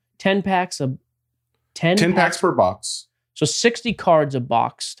 boxes, 10 packs of 10 packs per box. So 60 cards a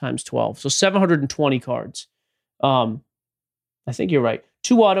box times 12. So 720 cards. I think you're right.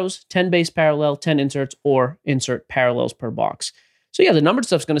 2 autos, 10 base parallel, 10 inserts, or insert parallels per box. So yeah, the numbered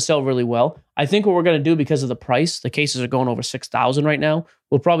stuff's going to sell really well. I think what we're going to do because of the price, the cases are going over 6,000 right now.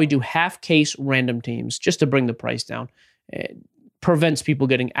 We'll probably do half case random teams just to bring the price down. It prevents people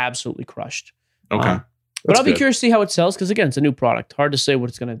getting absolutely crushed. Okay. But I'll be curious to see how it sells because again, it's a new product. Hard to say what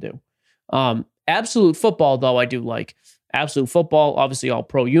it's going to do. Absolute Football, though, I do like. Absolute Football, obviously all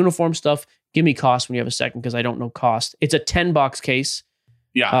pro uniform stuff. Give me cost when you have a second because I don't know cost. It's a 10 box case.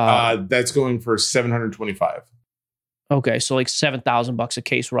 Yeah, that's going for $725. Okay, so like $7,000 a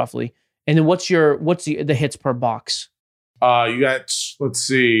case roughly. And then what's the hits per box? You got, let's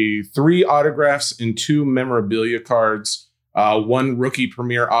see, 3 autographs and 2 memorabilia cards, 1 rookie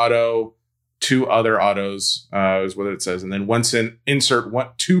premier auto, 2 other autos is what it says, and then 1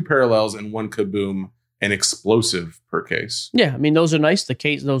 insert, 2 parallels and 1 kaboom, and explosive per case. Yeah, I mean those are nice. The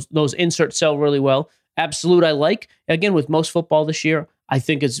case those inserts sell really well. Absolute, I like. Again, with most football this year, I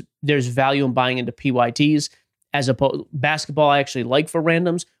think there's value in buying into PYTs. As opposed basketball, I actually like for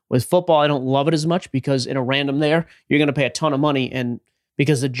randoms. With football, I don't love it as much because in a random there, you're going to pay a ton of money, and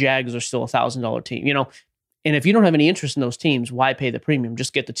because the Jags are still $1,000 team, And if you don't have any interest in those teams, why pay the premium?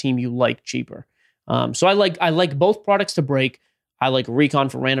 Just get the team you like cheaper. So I like both products to break. I like Recon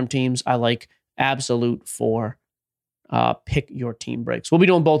for random teams. I like Absolute for pick your team breaks. We'll be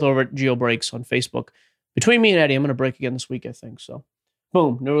doing both over at Geo Breaks on Facebook. Between me and Eddie, I'm going to break again this week, I think. So,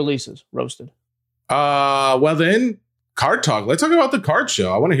 boom, new releases, roasted. Well then, card talk. Let's talk about the card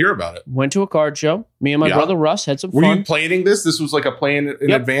show. I want to hear about it. Went to a card show. Me and my brother Russ had some fun. Were you planning this? This was like a plan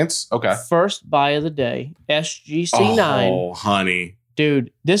in advance? Okay. First buy of the day, SGC9. Oh, honey.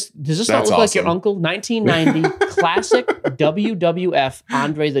 Dude, does this not look like your uncle? 1990 classic WWF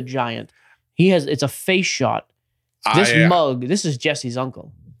Andre the Giant. It's a face shot. This mug, this is Jesse's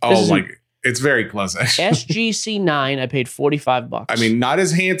uncle. It's very close, actually. SGC9, I paid $45. I mean, not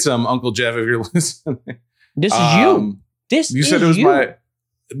as handsome, Uncle Jeff, if you're listening. This is you. You said it was my.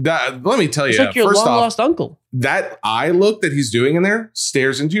 Let me tell you, it's like your long-lost uncle. That eye look that he's doing in there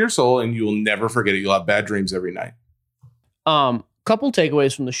stares into your soul, and you will never forget it. You'll have bad dreams every night. Couple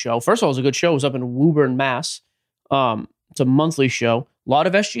takeaways from the show. First of all, it was a good show. It was up in Woburn, Mass. It's a monthly show. A lot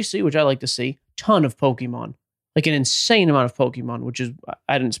of SGC, which I like to see. Ton of Pokemon. Like an insane amount of Pokemon, which is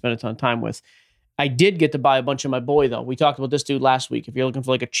I didn't spend a ton of time with. I did get to buy a bunch of my boy, though. We talked about this dude last week. If you're looking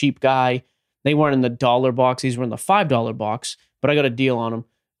for like a cheap guy, they weren't in the $1 box. These were in the $5 box, but I got a deal on them.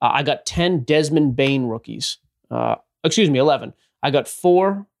 I got 10 Desmond Bain rookies. 11. I got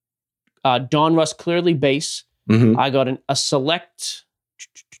 4 Donruss Clearly base. Mhm. I got a select.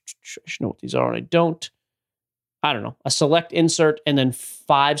 I should know what these are, and I don't. I don't know. A select insert and then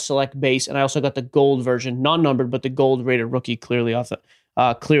 5 select base, and I also got the gold version, non-numbered, but the gold rated rookie clearly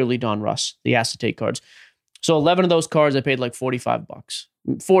Donruss, the acetate cards. So 11 of those cards, I paid like $45,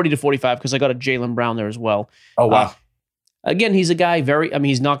 40 to 45, because I got a Jaylen Brown there as well. Oh wow! Again, he's a guy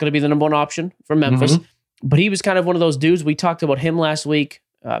he's not going to be the number 1 option for Memphis, but he was kind of one of those dudes. We talked about him last week,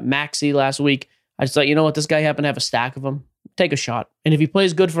 Maxey last week. I just thought, you know what, this guy happened to have a stack of them. Take a shot, and if he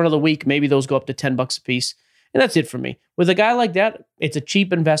plays good for another week, maybe those go up to $10 a piece. And that's it for me. With a guy like that, it's a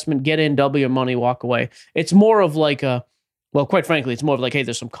cheap investment. Get in, double your money, walk away. It's more of like quite frankly, it's more of like, hey,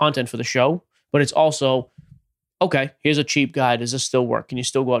 there's some content for the show, but it's also, okay, here's a cheap guy. Does this still work? Can you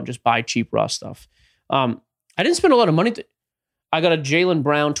still go out and just buy cheap raw stuff? I didn't spend a lot of money. I got a Jaylen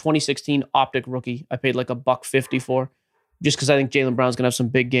Brown 2016 Optic rookie. I paid like $150 for, just because I think Jaylen Brown's going to have some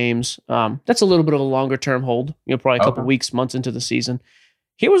big games. That's a little bit of a longer term hold, probably a couple weeks, months into the season.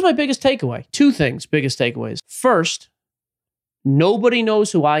 Here was my biggest takeaway. 2 things, biggest takeaways. First, nobody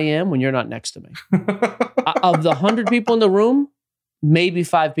knows who I am when you're not next to me. Of the 100 people in the room, maybe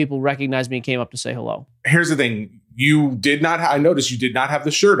 5 people recognized me and came up to say hello. Here's the thing. I noticed you did not have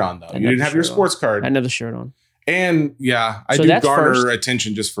the shirt on, though. You didn't have your sports card. I didn't have the shirt on. And yeah, I do garner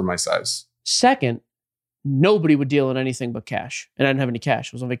attention just for my size. Second, nobody would deal in anything but cash. And I didn't have any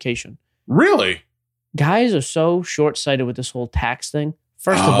cash. I was on vacation. Really? Guys are so short-sighted with this whole tax thing.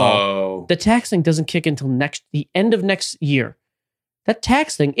 First of all, the tax thing doesn't kick until the end of next year. That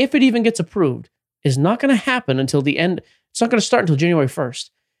tax thing, if it even gets approved, is not going to happen until the end. It's not going to start until January 1st.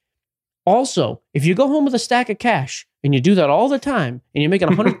 Also, if you go home with a stack of cash and you do that all the time and you're making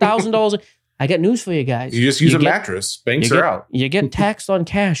 $100,000, I got news for you guys. You just use a mattress. Banks are out. You get taxed on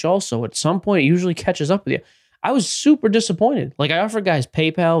cash also. At some point, it usually catches up with you. I was super disappointed. Like, I offered guys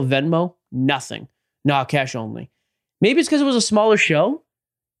PayPal, Venmo, nothing. No, cash only. Maybe it's because it was a smaller show.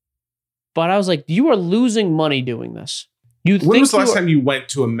 But I was like, you are losing money doing this. When was the last time you went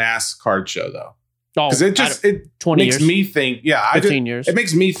to a mass card show, though? Because it 20 makes years. Me think, 15 years. It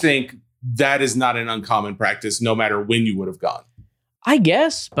makes me think that is not an uncommon practice, no matter when you would have gone. I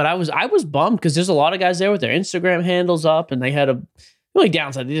guess, but I was bummed because there's a lot of guys there with their Instagram handles up, and they had a really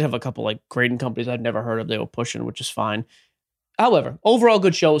downside. They did have a couple like grading companies I'd never heard of. They were pushing, which is fine. However, overall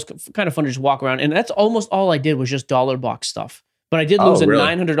good show. It was kind of fun to just walk around, and that's almost all I did was just dollar box stuff. But I did lose a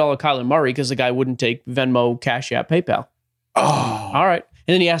 $900 Kyler Murray because the guy wouldn't take Venmo, Cash App, PayPal. Oh. All right.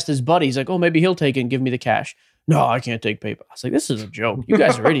 And then he asked his buddy, he's like, oh, maybe he'll take it and give me the cash. No, I can't take PayPal. I was like, this is a joke. You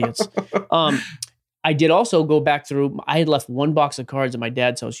guys are idiots. I did also go back through, I had left 1 box of cards at my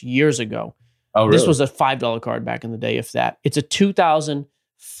dad's house years ago. Oh, really? This was a $5 card back in the day, if that. It's a 2000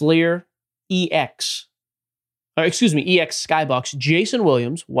 Fleer EX. EX Skybox. Jason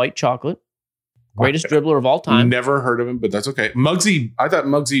Williams, white chocolate. Greatest dribbler of all time. Never heard of him, but that's okay. Muggsy, I thought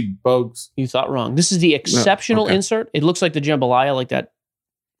Muggsy Bogues. You thought wrong. This is the exceptional insert. It looks like the jambalaya, like that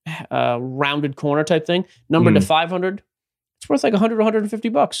rounded corner type thing. Numbered to 500. It's worth like $100 to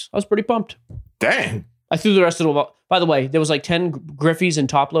 $150. I was pretty pumped. Dang. I threw the rest of the... By the way, there was like 10 Griffies and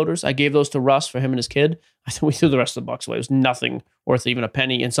top loaders. I gave those to Russ for him and his kid. I think we threw the rest of the bucks away. It was nothing worth even a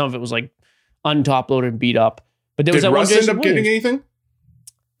penny, and some of it was like untop loaded and beat up. But there was that Russ end up getting anything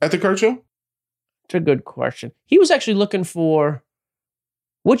at the card show? It's a good question. He was actually looking for,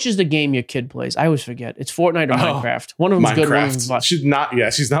 which is the game your kid plays? I always forget. It's Fortnite or Minecraft. One of them's good. One of them's bad. She's not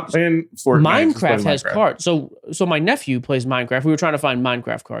playing Fortnite. Minecraft has cards. So my nephew plays Minecraft. We were trying to find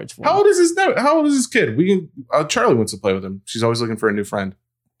Minecraft cards for him. How old is his kid? Charlie wants to play with him. She's always looking for a new friend.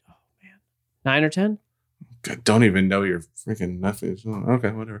 Oh man, 9 or 10. God, don't even know your freaking nephews. Okay,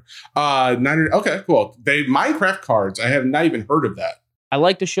 whatever. 9 or okay, cool. Minecraft cards. I have not even heard of that. I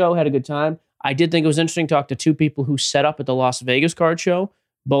liked the show. Had a good time. I did think it was interesting to talk to 2 people who set up at the Las Vegas card show.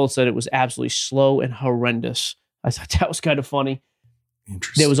 Both said it was absolutely slow and horrendous. I thought that was kind of funny.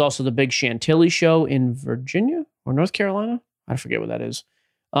 Interesting. There was also the big Chantilly show in Virginia or North Carolina. I forget what that is.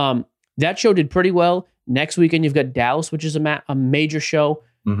 That show did pretty well. Next weekend, you've got Dallas, which is a major show.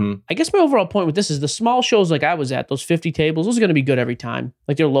 Mm-hmm. I guess my overall point with this is the small shows like I was at, those 50 tables, those are going to be good every time.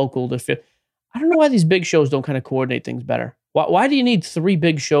 Like they're local. I don't know why these big shows don't kind of coordinate things better. Why do you need 3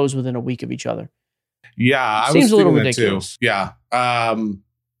 big shows within a week of each other? Yeah, it seems a little ridiculous. Too. Yeah.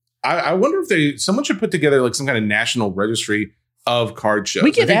 I wonder if someone should put together like some kind of national registry of card shows.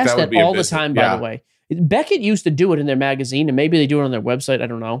 We get asked that all the time, by the way. Beckett used to do it in their magazine, and maybe they do it on their website. I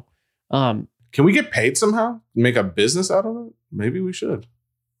don't know. Can we get paid somehow? Make a business out of it? Maybe we should.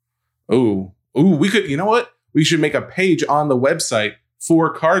 We could. You know what? We should make a page on the website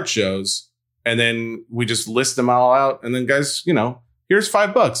for card shows and then we just list them all out. And then guys, here's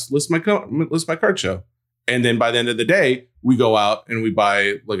 $5. List my card show. And then by the end of the day, we go out and we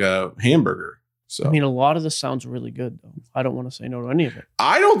buy like a hamburger. So I mean, a lot of this sounds really good, though. I don't want to say no to any of it.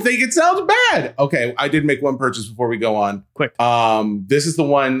 I don't think it sounds bad. Okay, I did make one purchase before we go on. Quick. This is the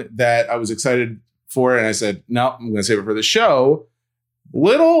one that I was excited for, and I said, no, I'm going to save it for the show.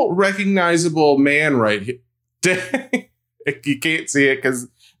 Little recognizable man right here. You can't see it because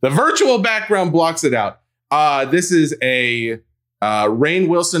the virtual background blocks it out. This is a Rainn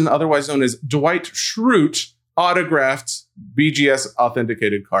Wilson, otherwise known as Dwight Schrute, autographed BGS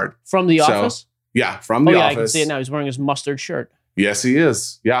authenticated card. From The Office? Yeah, from The Office. I can see it now. He's wearing his mustard shirt. Yes, he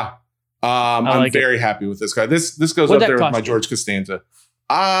is. Yeah. I'm very happy with this card. This goes up there with my George Costanza.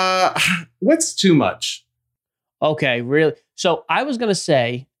 What's too much? Okay, really? So I was going to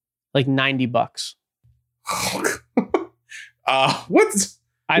say like $90. What's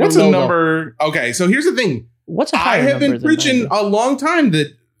a number? Though. Okay, so here's the thing. What's a higher number? I have been preaching a long time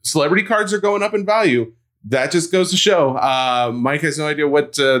that celebrity cards are going up in value. That just goes to show. Mike has no idea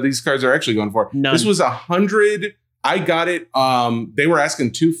what these cards are actually going for. None. This was 100. I got it. They were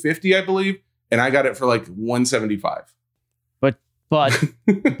asking $250, I believe, and I got it for like $175.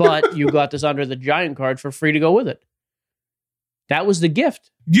 But you got this Andre the Giant card for free to go with it. That was the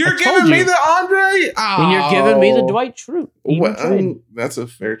gift. You're giving me the Andre? Oh. And you're giving me the Dwight Schrute. That's a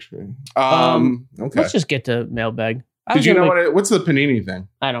fair trade. Okay. Let's just get to mailbag. Did you know what's the Panini thing?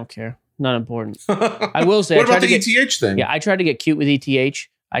 I don't care. Not important. I will say. What about the ETH thing? Yeah, I tried to get cute with ETH.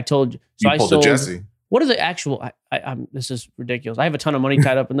 I told you. So I sold Jesse. What are the actual? This is ridiculous. I have a ton of money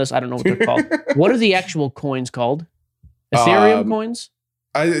tied up in this. I don't know what they're called. What are the actual coins called? Ethereum coins?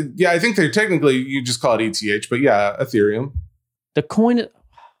 I think they're technically, you just call it ETH, but yeah, Ethereum. The coin,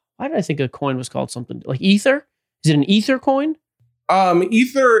 why did I think a coin was called something like Ether? Is it an Ether coin?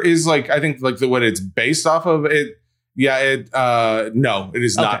 Ether is like, I think like what it's based off of it. Yeah, no, it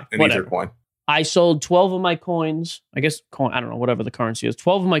is not an Ether coin. I sold 12 of my coins. I guess I don't know, whatever the currency is.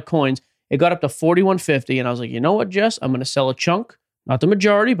 12 of my coins. It got up to $41.50, and I was like, you know what, Jess? I'm going to sell a chunk, not the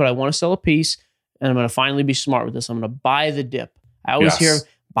majority, but I want to sell a piece, and I'm going to finally be smart with this. I'm going to buy the dip. I always hear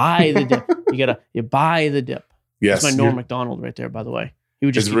buy the dip. You buy the dip. Yes, that's my Norm Macdonald right there. By the way, he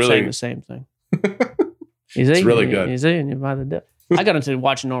would just keep saying the same thing. It's really good. He's and you buy the dip. I got into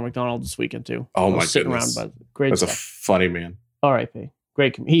watching Norm Macdonald this weekend too. Oh my sitting goodness, around by great. That's stuff. a funny man. R.I.P.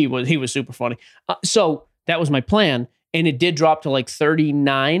 Great. He was super funny. So that was my plan, and it did drop to like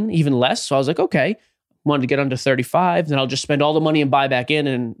 39, even less. So I was like, okay, wanted to get under 35, then I'll just spend all the money and buy back in,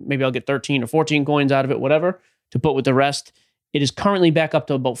 and maybe I'll get 13 or 14 coins out of it, whatever, to put with the rest. It is currently back up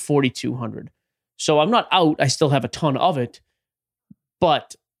to about 4,200. So I'm not out. I still have a ton of it,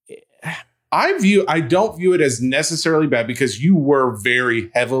 but I don't view it as necessarily bad because you were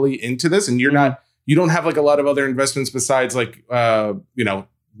very heavily into this, and you don't have like a lot of other investments besides like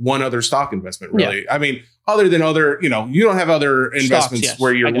one other stock investment, really. Yeah. I mean, other than you don't have other investments stocks,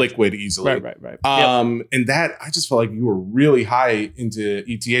 where you're liquid easily. Right. And that I just felt like you were really high into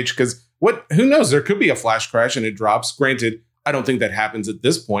ETH because who knows? There could be a flash crash and it drops. Granted, I don't think that happens at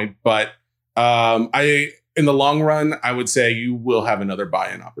this point, but in the long run, I would say you will have another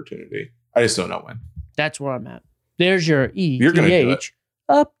buy-in opportunity. I just don't know when. That's where I'm at. There's your ETH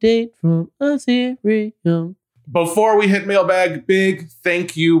update from Ethereum. Before we hit mailbag, big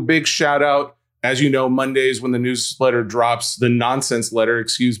thank you, big shout out. As you know, Mondays when the newsletter drops, the nonsense letter,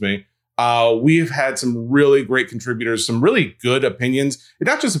 excuse me, we've had some really great contributors, some really good opinions, and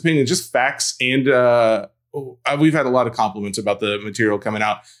not just opinions, just facts. And we've had a lot of compliments about the material coming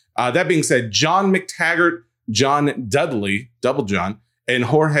out. That being said, John McTaggart, John Dudley, Double John, and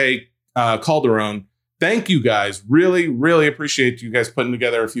Jorge Calderon, thank you guys. Really, really appreciate you guys putting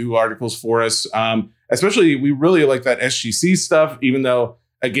together a few articles for us. Especially, we really like that SGC stuff, even though,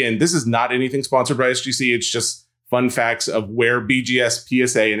 again, this is not anything sponsored by SGC. It's just fun facts of where BGS,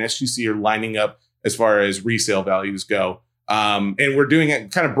 PSA, and SGC are lining up as far as resale values go. And we're doing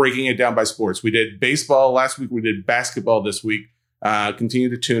it, kind of breaking it down by sports. We did baseball last week. We did basketball this week. Continue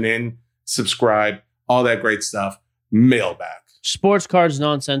to tune in, subscribe, all that great stuff. Mailbag. Sports cards,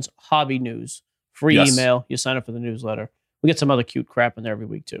 nonsense, hobby news. Free email. You sign up for the newsletter. We get some other cute crap in there every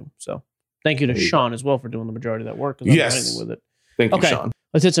week, too. So thank you to Sean as well for doing the majority of that work. Because I don't do anything with it. Thank you, Sean.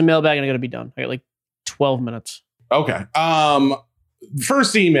 Let's hit some mailbag and I got to be done. I got like 12 minutes. Okay.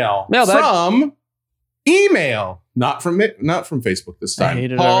 First email mailbag. From email, not from Facebook this time. I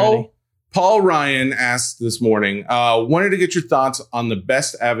hate it already. Paul Ryan asked this morning, wanted to get your thoughts on the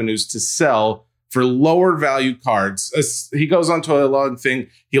best avenues to sell for lower value cards. He goes on to a long thing.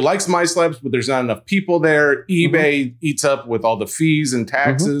 He likes My Slabs, but there's not enough people there. eBay eats up with all the fees and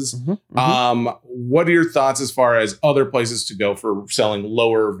taxes. What are your thoughts as far as other places to go for selling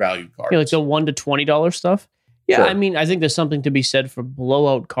lower value cards? Yeah, like the $1 to $20 stuff. Yeah, Sure. I mean, I think there's something to be said for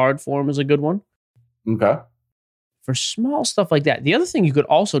blowout card form is a good one. Okay. For small stuff like that. The other thing you could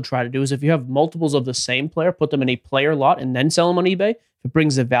also try to do is if you have multiples of the same player, put them in a player lot and then sell them on eBay. If it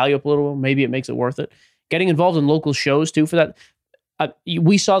brings the value up a little, maybe it makes it worth it. Getting involved in local shows too for that.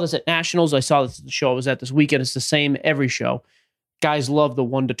 We saw this at Nationals. I saw this at the show I was at this weekend. It's the same every show. Guys love the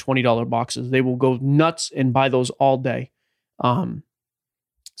 $1 to $20 boxes. They will go nuts and buy those all day.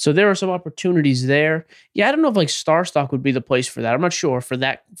 So there are some opportunities there. Yeah, I don't know if like Star Stock would be the place for that. I'm not sure for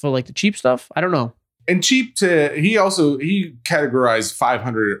like the cheap stuff. I don't know. And cheap he categorized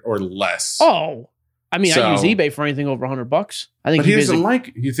 500 or less. Oh, I mean, I use eBay for anything over $100. I think but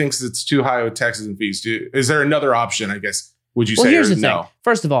he thinks it's too high with taxes and fees. Is there another option, I guess? Would you say? Here's the no? thing.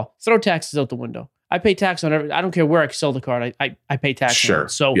 First of all, throw taxes out the window. I pay tax on every. I don't care where I sell the card. I pay tax. Sure. On it.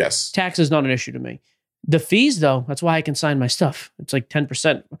 So yes, tax is not an issue to me. The fees, though, that's why I can sign my stuff. It's like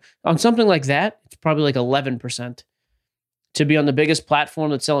 10%. On something like that, it's probably like 11%. To be on the biggest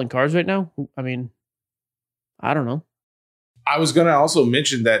platform that's selling cards right now, I mean, I don't know. I was going to also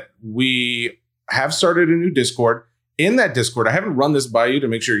mention that we have started a new Discord. In that Discord, I haven't run this by you to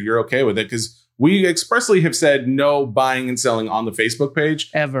make sure you're okay with it, because we expressly have said no buying and selling on the Facebook page.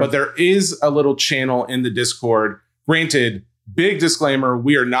 Ever. But there is a little channel in the Discord. Granted, big disclaimer,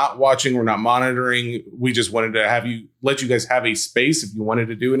 we are not watching, we're not monitoring. We just wanted to let you guys have a space if you wanted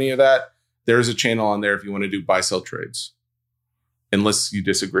to do any of that. There's a channel on there if you want to do buy-sell trades. Unless you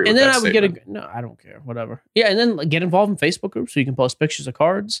disagree with that. And then I would no, I don't care, whatever. Yeah, and then get involved in Facebook groups so you can post pictures of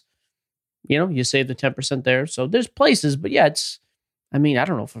cards. You know, you save the 10% there. So there's places, but yeah, I don't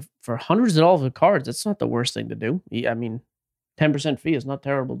know, for hundreds of dollars of cards, that's not the worst thing to do. I mean, 10% fee is not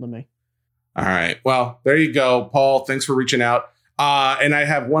terrible to me. All right. Well, there you go, Paul. Thanks for reaching out. And I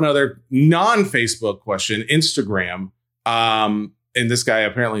have one other non-Facebook question, Instagram. And this guy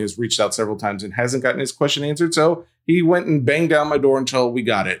apparently has reached out several times and hasn't gotten his question answered. So he went and banged down my door until we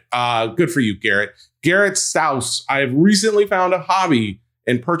got it. Good for you, Garrett. Garrett Stouse. I have recently found a hobby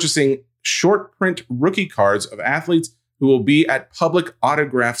in purchasing short print rookie cards of athletes who will be at public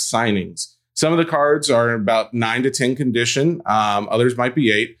autograph signings. Some of the cards are in about 9 to 10 condition. Others might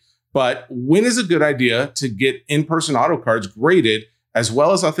be 8. But when is a good idea to get in-person auto cards graded as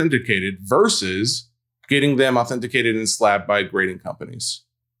well as authenticated versus getting them authenticated and slabbed by grading companies?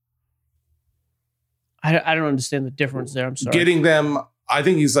 I don't understand the difference there. I'm sorry. Getting them, I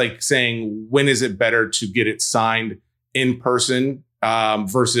think he's like saying, when is it better to get it signed in person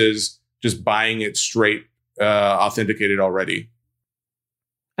versus just buying it straight authenticated already?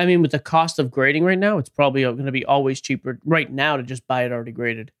 I mean, with the cost of grading right now, it's probably going to be always cheaper right now to just buy it already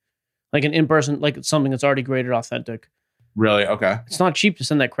graded. Like an in-person, like something that's already graded authentic. Really? Okay. It's not cheap to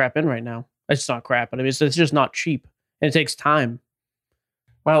send that crap in right now. It's not crap, but I mean, it's just not cheap. And it takes time.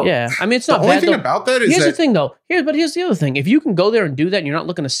 Well, yeah. I mean, it's not the bad. only thing about that is here's the thing, though. Here's the other thing. If you can go there and do that and you're not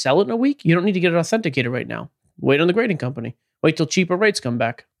looking to sell it in a week, you don't need to get it authenticated right now. Wait on the grading company. Wait till cheaper rates come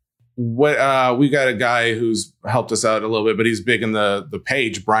back. We got a guy who's helped us out a little bit, but he's big in the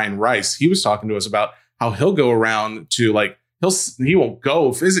page, Brian Rice. He was talking to us about how he'll go around to like, he won't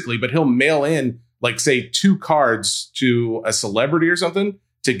go physically, but he'll mail in like say 2 cards to a celebrity or something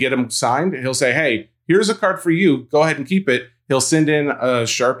to get them signed. He'll say, hey, here's a card for you. Go ahead and keep it. He'll send in a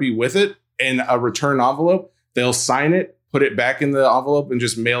Sharpie with it and a return envelope. They'll sign it, put it back in the envelope and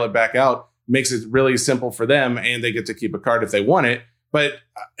just mail it back out. Makes it really simple for them. And they get to keep a card if they want it. But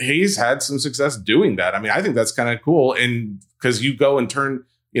he's had some success doing that. I mean, I think that's kind of cool. And because you go and turn,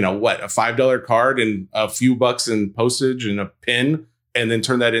 a $5 card and a few bucks in postage and a pin, and then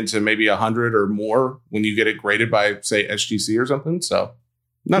turn that into maybe 100 or more when you get it graded by, say, SGC or something. So,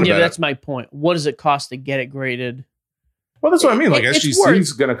 that's my point. What does it cost to get it graded? Well, that's what I mean. Like SGC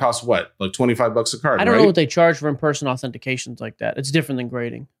is going to cost what? Like $25 a card. I don't know what they charge for in-person authentications like that. It's different than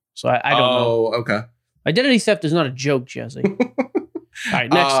grading. So I don't know. Oh, okay. Identity theft is not a joke, Jesse. All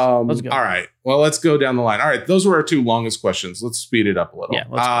right, next. Let's go. All right. Well, let's go down the line. All right. Those were our 2 longest questions. Let's speed it up a little. Yeah,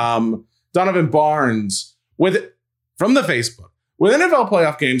 let's go. Donovan Barnes from the Facebook. With NFL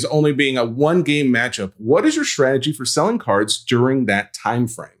playoff games only being a 1-game matchup, what is your strategy for selling cards during that time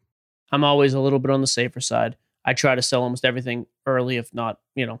frame? I'm always a little bit on the safer side. I try to sell almost everything early, if not,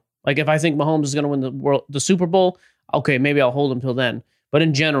 like if I think Mahomes is going to win the Super Bowl, okay, maybe I'll hold him till then. But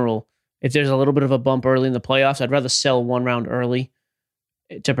in general, if there's a little bit of a bump early in the playoffs, I'd rather sell 1 round early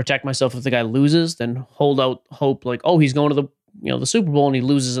to protect myself if the guy loses than hold out hope like, oh, he's going to the the Super Bowl and he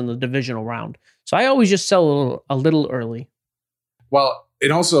loses in the divisional round. So I always just sell a little early. Well,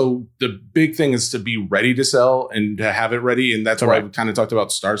 and also the big thing is to be ready to sell and to have it ready. And that's why we kind of talked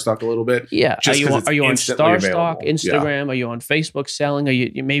about Star Stock a little bit. Yeah. Are you on Star Stock, Instagram? Yeah. Are you on Facebook selling? Are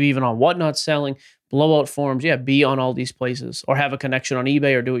you maybe even on Whatnot selling? Blowout forums? Yeah. Be on all these places or have a connection on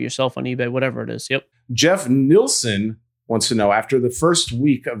eBay or do it yourself on eBay, whatever it is. Yep. Jeff Nilsson wants to know, after the first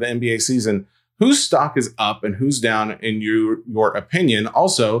week of the NBA season, whose stock is up and who's down in your opinion?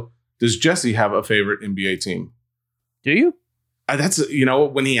 Also, does Jesse have a favorite NBA team? Do you? That's,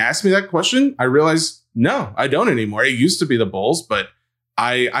 when he asked me that question, I realized, no, I don't anymore. It used to be the Bulls, but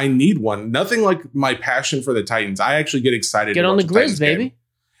I need one. Nothing like my passion for the Titans. I actually get excited. Get on the Grizz, baby.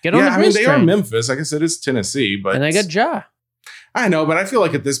 Get on the Grizz. They are Memphis. I guess it is Tennessee, but and they got Ja. I know, but I feel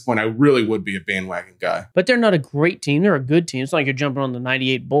like at this point, I really would be a bandwagon guy. But they're not a great team. They're a good team. It's not like you're jumping on the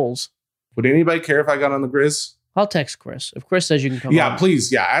 98 Bulls. Would anybody care if I got on the Grizz? I'll text Chris. If Chris says you can come over. Yeah,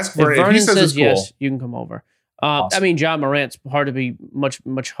 please. Yeah, ask for it. If Vernon says yes, you can come over. Awesome. I mean, John Morant's hard to be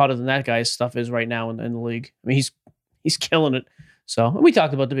much hotter than that guy's stuff is right now in the league. I mean, he's killing it. So we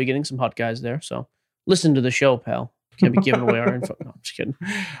talked about the beginning, some hot guys there. So listen to the show, pal. Can't be giving away our info. No, I'm just kidding.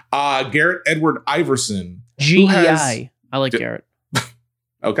 Garrett Edward Iverson. GEI. I like Garrett.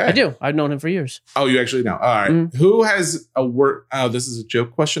 Okay. I do. I've known him for years. Oh, you actually know. All right. Mm-hmm. Who has a worse... Oh, this is a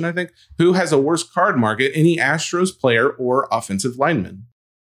joke question, I think. Who has a worse card market? Any Astros player or offensive lineman?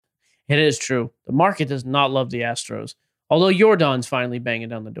 It is true. The market does not love the Astros. Although Jordan's finally banging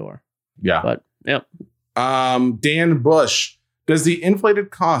down the door. Yeah. But, yep. Dan Bush. Does the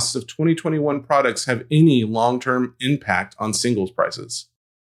inflated costs of 2021 products have any long-term impact on singles prices?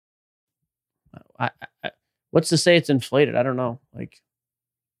 What's to say it's inflated? I don't know.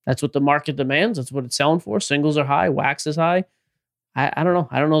 That's what the market demands. That's what it's selling for. Singles are high. Wax is high. I don't know.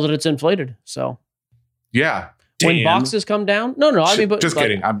 I don't know that it's inflated. So, yeah. When boxes come down, no. I mean, but just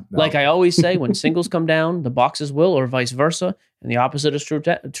kidding. Like I always say, when singles come down, the boxes will, or vice versa, and the opposite is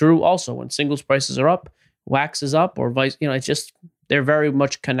true. Also, when singles prices are up, wax is up, or vice. It's just they're very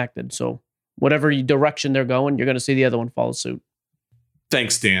much connected. So, whatever direction they're going, you're going to see the other one follow suit.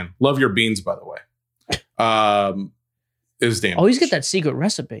 Thanks, Dan. Love your beans, by the way. Is Dan? Oh, he's got that secret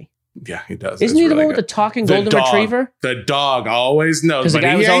recipe. Yeah, he does. Isn't he the one with the talking golden retriever? The dog always knows, but he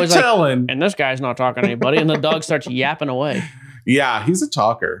ain't always telling. And this guy's not talking to anybody, and the dog starts yapping away. Yeah, he's a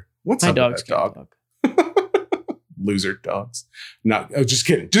talker. What's up with that dog? Loser dogs. No, just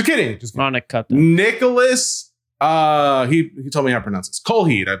kidding. Ronak cut that. Nicholas, he told me how to pronounce this.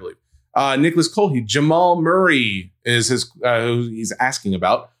 Colheed, I believe. Nicholas Colheed. Jamal Murray is he's asking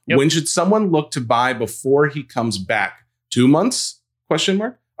about. Yep. When should someone look to buy before he comes back? 2 months? ?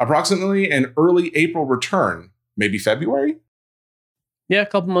 Approximately an early April return, maybe February? Yeah, a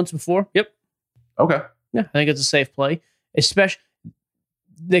couple months before. Yep. Okay. Yeah, I think it's a safe play. Especially,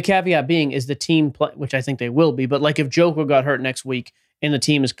 the caveat being is the team play, which I think they will be. But if Joker got hurt next week and the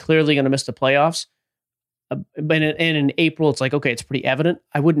team is clearly going to miss the playoffs, but in April it's okay, it's pretty evident.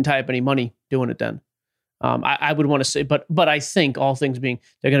 I wouldn't tie up any money doing it then. I would want to say, but I think all things being,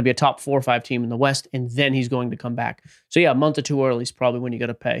 they're going to be a top 4 or 5 team in the West, and then he's going to come back. So yeah, a month or two early is probably when you got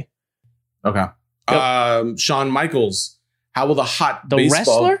to pay. Okay. Yep. Shawn Michaels, how will the baseball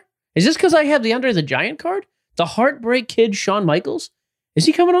wrestler? Is this because I have the Andre the Giant card? The Heartbreak Kid, Shawn Michaels? Is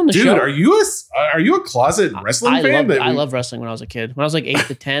he coming on the show? Dude, are you a closet wrestling fan? I loved wrestling when I was a kid. When I was 8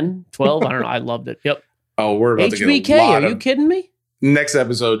 to 10, 12, I don't know. I loved it. Yep. Oh, we're about HBK, to get a lot are you kidding me? Next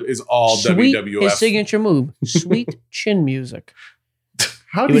episode is all Sweet, WWF. His signature move, sweet chin music.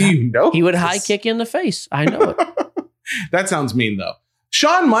 How do you know? He would high kick you in the face. I know it. That sounds mean, though.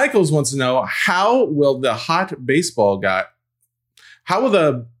 Shawn Michaels wants to know, how will the baseball guys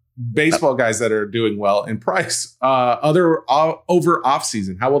that are doing well in price, over off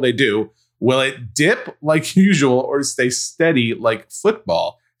season, how will they do? Will it dip like usual or stay steady like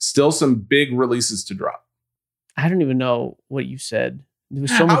football? Still some big releases to drop. I don't even know what you said. There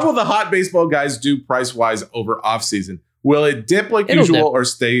was How will the hot baseball guys do price-wise over off-season? Will it dip like usual or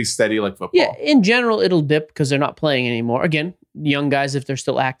stay steady like football? Yeah, in general, it'll dip because they're not playing anymore. Again, young guys, if they're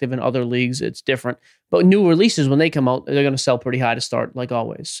still active in other leagues, it's different. But new releases, when they come out, they're going to sell pretty high to start, like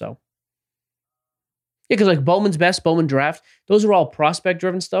always. So, yeah, because Bowman's Best, Bowman Draft, those are all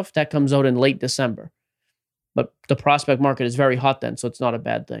prospect-driven stuff. That comes out in late December. But the prospect market is very hot then, so it's not a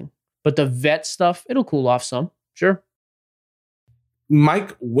bad thing. But the vet stuff, it'll cool off some. Sure.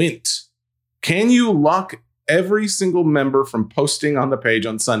 Mike Wint, can you lock every single member from posting on the page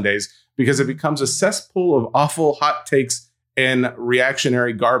on Sundays because it becomes a cesspool of awful hot takes and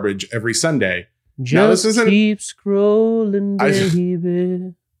reactionary garbage every Sunday? Just keep scrolling,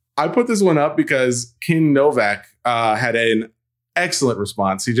 baby. I put this one up because King Novak had an excellent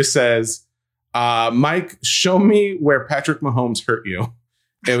response. He just says, Mike, show me where Patrick Mahomes hurt you.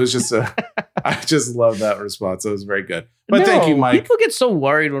 It was just I just love that response. It was very good. But thank you, Mike. People get so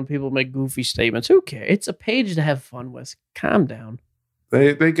worried when people make goofy statements. Who cares? It's a page to have fun with. Calm down.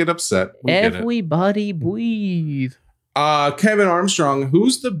 They get upset. Everybody breathe. Kevin Armstrong,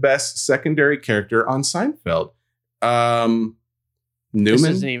 who's the best secondary character on Seinfeld? Newman?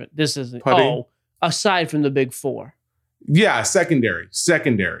 This isn't. Putty? Oh, aside from the big four. Yeah, secondary.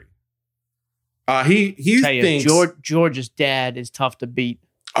 He thinks George's dad is tough to beat.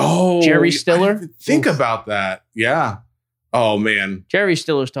 Oh, Jerry Stiller. Think about that. Yeah. Oh man, Jerry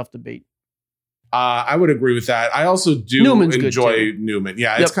Stiller's tough to beat. I would agree with that. I also do enjoy Newman.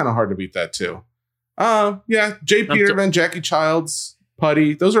 Yeah, it's kind of hard to beat that too. Yeah, Jay Peterman, Jackie Childs,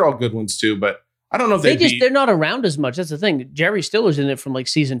 Putty. Those are all good ones too. But I don't know if they're not around as much. That's the thing. Jerry Stiller's in it from like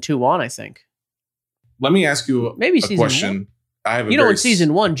season 2 on, I think. Let me ask you a question. 1? I have in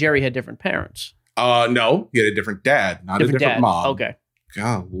season 1, Jerry had different parents. No, he had a different dad, not a different mom. Okay.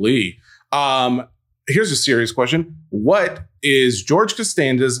 Golly. Here's a serious question. What is George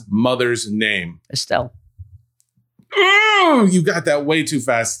Costanza's mother's name? Estelle. Oh, you got that way too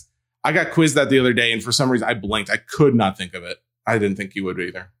fast. I got quizzed that the other day, and for some reason I blinked. I could not think of it. I didn't think you would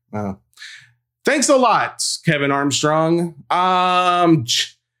either. Thanks a lot, Kevin Armstrong.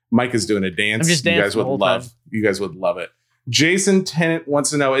 Mike is doing a dance. I'm just dancing. You guys would love it. Jason Tennant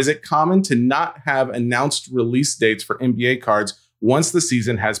wants to know, is it common to not have announced release dates for NBA cards once the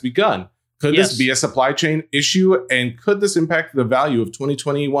season has begun? Could this be a supply chain issue? And could this impact the value of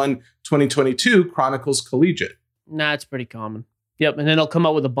 2021-2022 Chronicles Collegiate? Nah, it's pretty common. Yep. And then they'll come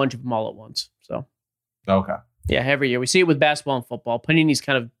out with a bunch of them all at once. So, okay. Yeah, every year. We see it with basketball and football. Panini's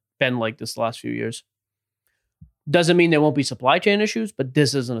kind of been like this the last few years. Doesn't mean there won't be supply chain issues, but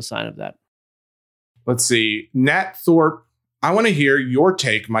this isn't a sign of that. Let's see. Nat Thorpe. I want to hear your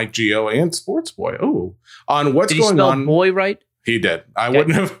take, Mike Gio and Sports Boy. Oh, on what's going on. Did he spell boy right? He did. I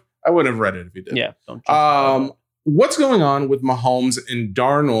wouldn't have read it if he did. Yeah. Don't what's going on with Mahomes and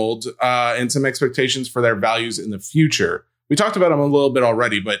Darnold and some expectations for their values in the future? We talked about them a little bit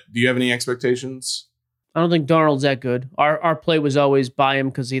already, but do you have any expectations? I don't think Darnold's that good. Our play was always buy him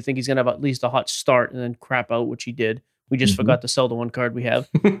because you think he's going to have at least a hot start and then crap out, which he did. We just forgot to sell the one card we have.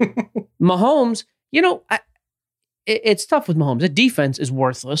 Mahomes, it's tough with Mahomes. The defense is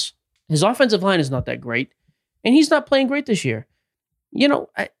worthless. His offensive line is not that great. And he's not playing great this year.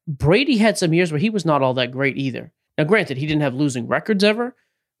 Brady had some years where he was not all that great either. Now, granted, he didn't have losing records ever.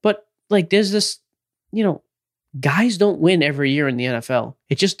 But, there's this, guys don't win every year in the NFL.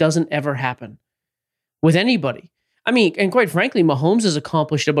 It just doesn't ever happen with anybody. I mean, and quite frankly, Mahomes has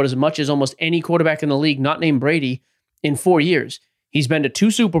accomplished about as much as almost any quarterback in the league, not named Brady, in 4 years. He's been to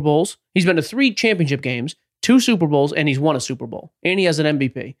 2 Super Bowls. He's been to 3 championship games, 2 Super Bowls, and he's won a Super Bowl. And he has an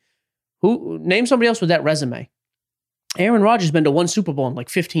MVP. Name somebody else with that resume. Aaron Rodgers has been to 1 Super Bowl in like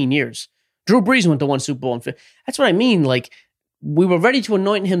 15 years. Drew Brees went to 1 Super Bowl. That's what I mean. We were ready to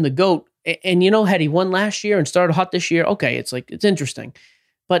anoint him the GOAT. And, had he won last year and started hot this year, okay, it's interesting.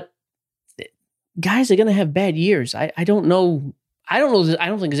 But guys are going to have bad years. I don't know. I don't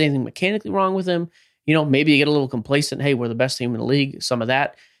think there's anything mechanically wrong with him. Maybe you get a little complacent. Hey, we're the best team in the league. Some of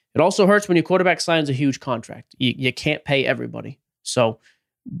that. It also hurts when your quarterback signs a huge contract. You can't pay everybody. So,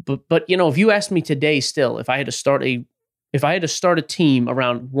 but if you asked me today still, if I had to start a team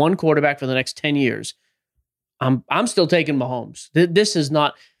around one quarterback for the next 10 years, I'm still taking Mahomes. This is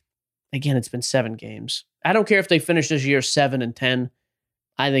not, again, it's been 7 games. I don't care if they finish this year 7-10.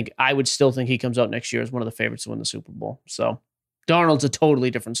 I would still think he comes out next year as one of the favorites to win the Super Bowl. So Darnold's a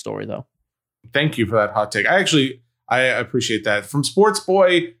totally different story, though. Thank you for that hot take. I appreciate that. From Sports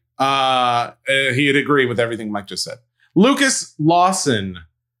Boy, he'd agree with everything Mike just said. Lucas Lawson,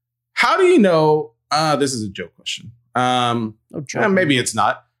 how do you know? This is a joke question. Maybe it's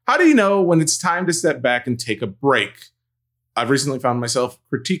not. How do you know when it's time to step back and take a break? I've recently found myself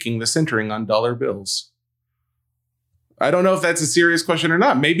critiquing the centering on dollar bills. I don't know if that's a serious question or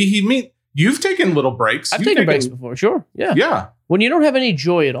not. Maybe you've taken little breaks. I've taken breaks before, sure. Yeah. Yeah. When you don't have any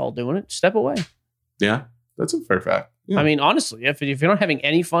joy at all doing it, step away. Yeah, that's a fair fact. Yeah. I mean, honestly, if you're not having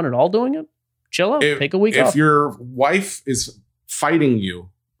any fun at all doing it, chill out. Take a week off. If your wife is fighting you,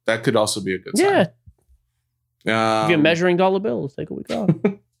 that could also be a good sign. Yeah. If you're measuring dollar bills, take a week off.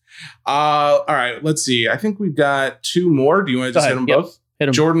 All right, let's see. I think we've got 2 more. Do you want to just hit them both? Hit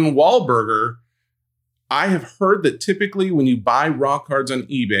them. Jordan Wahlberger. I have heard that typically when you buy raw cards on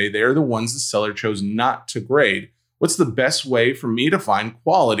eBay, they're the ones the seller chose not to grade. What's the best way for me to find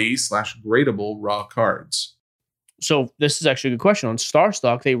quality /gradable raw cards? So this is actually a good question. On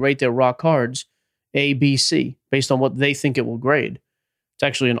StarStock, they rate their raw cards A, B, C, based on what they think it will grade. It's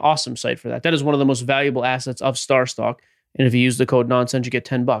actually an awesome site for that. That is one of the most valuable assets of StarStock. And if you use the code nonsense, you get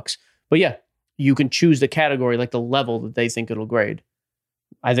 $10. But yeah, you can choose the category, like the level that they think it'll grade.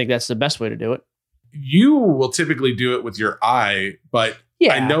 I think that's the best way to do it. You will typically do it with your eye, but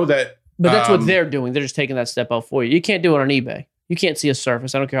yeah, I know that. But that's what they're doing. They're just taking that step out for you. You can't do it on eBay. You can't see a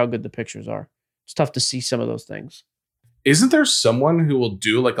surface. I don't care how good the pictures are. It's tough to see some of those things. Isn't there someone who will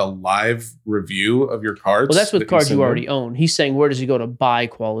do like a live review of your cards? Well, that's with cards you already own. He's saying, where does he go to buy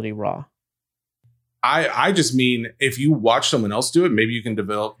quality raw? I just mean, if you watch someone else do it, maybe you can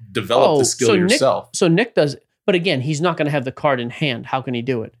develop the skill yourself. So Nick does, but again, he's not going to have the card in hand. How can he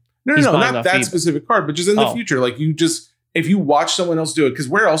do it? No, not that specific card, but just in the future. Like if you watch someone else do it, because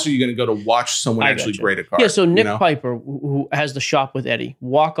where else are you going to go to watch someone actually grade a card? Yeah, so Nick Piper, who has the shop with Eddie,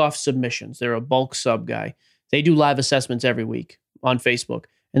 walk-off submissions. They're a bulk sub guy. They do live assessments every week on Facebook,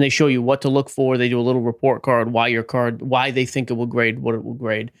 and they show you what to look for. They do a little report card, why they think it will grade, what it will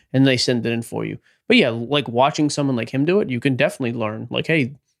grade, and they send it in for you. But yeah, like watching someone like him do it, you can definitely learn, like,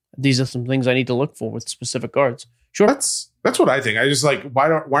 hey, these are some things I need to look for with specific cards. Sure. That's what I think. I just like, why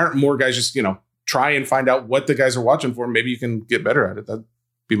aren't more guys just, try and find out what the guys are watching for? Maybe you can get better at it. That'd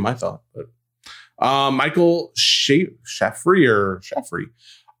be my thought. But Michael Shaffrey.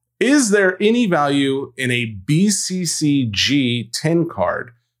 Is there any value in a BCCG 10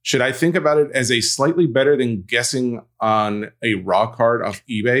 card? Should I think about it as a slightly better than guessing on a raw card off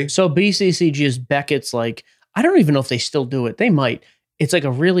eBay? So BCCG is Beckett's, like, I don't even know if they still do it. They might. It's like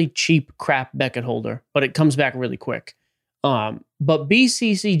a really cheap crap Beckett holder, but it comes back really quick. But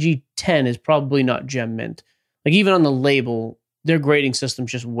BCCG 10 is probably not gem mint. Like, even on the label, their grading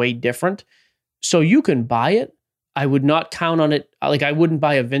system's just way different. So you can buy it. I would not count on it. Like, I wouldn't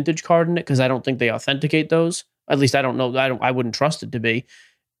buy a vintage card in it because I don't think they authenticate those. At least I don't know. I wouldn't trust it to be.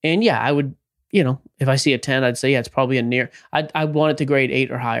 And yeah, I would, if I see a 10, I'd say, yeah, it's probably a near. I'd want it to grade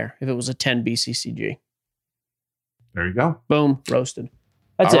 8 or higher if it was a 10 BCCG. There you go. Boom, roasted.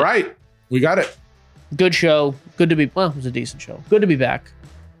 That's all right. We got it. Good show. Good to be, it was a decent show. Good to be back.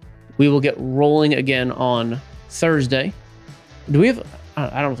 We will get rolling again on Thursday. Do we have,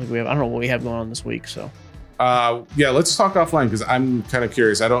 I don't think we have, I don't know what we have going on this week, so. Yeah, let's talk offline because I'm kind of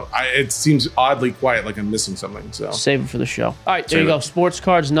curious. It seems oddly quiet, like I'm missing something. So save it for the show. All right, there you go. Sports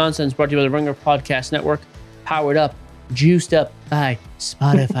Cards Nonsense brought to you by the Ringer Podcast Network, powered up, juiced up by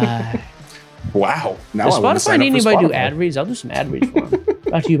Spotify. Wow. Now does Spotify need anybody to do ad reads? I'll do some ad reads for them.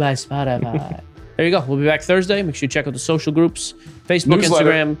 Brought to you by Spotify. There you go. We'll be back Thursday. Make sure you check out the social groups, Facebook,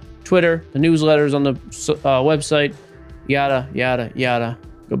 Instagram, Twitter, the newsletters on the website, yada, yada, yada.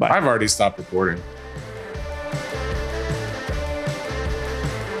 Goodbye. I've already stopped recording.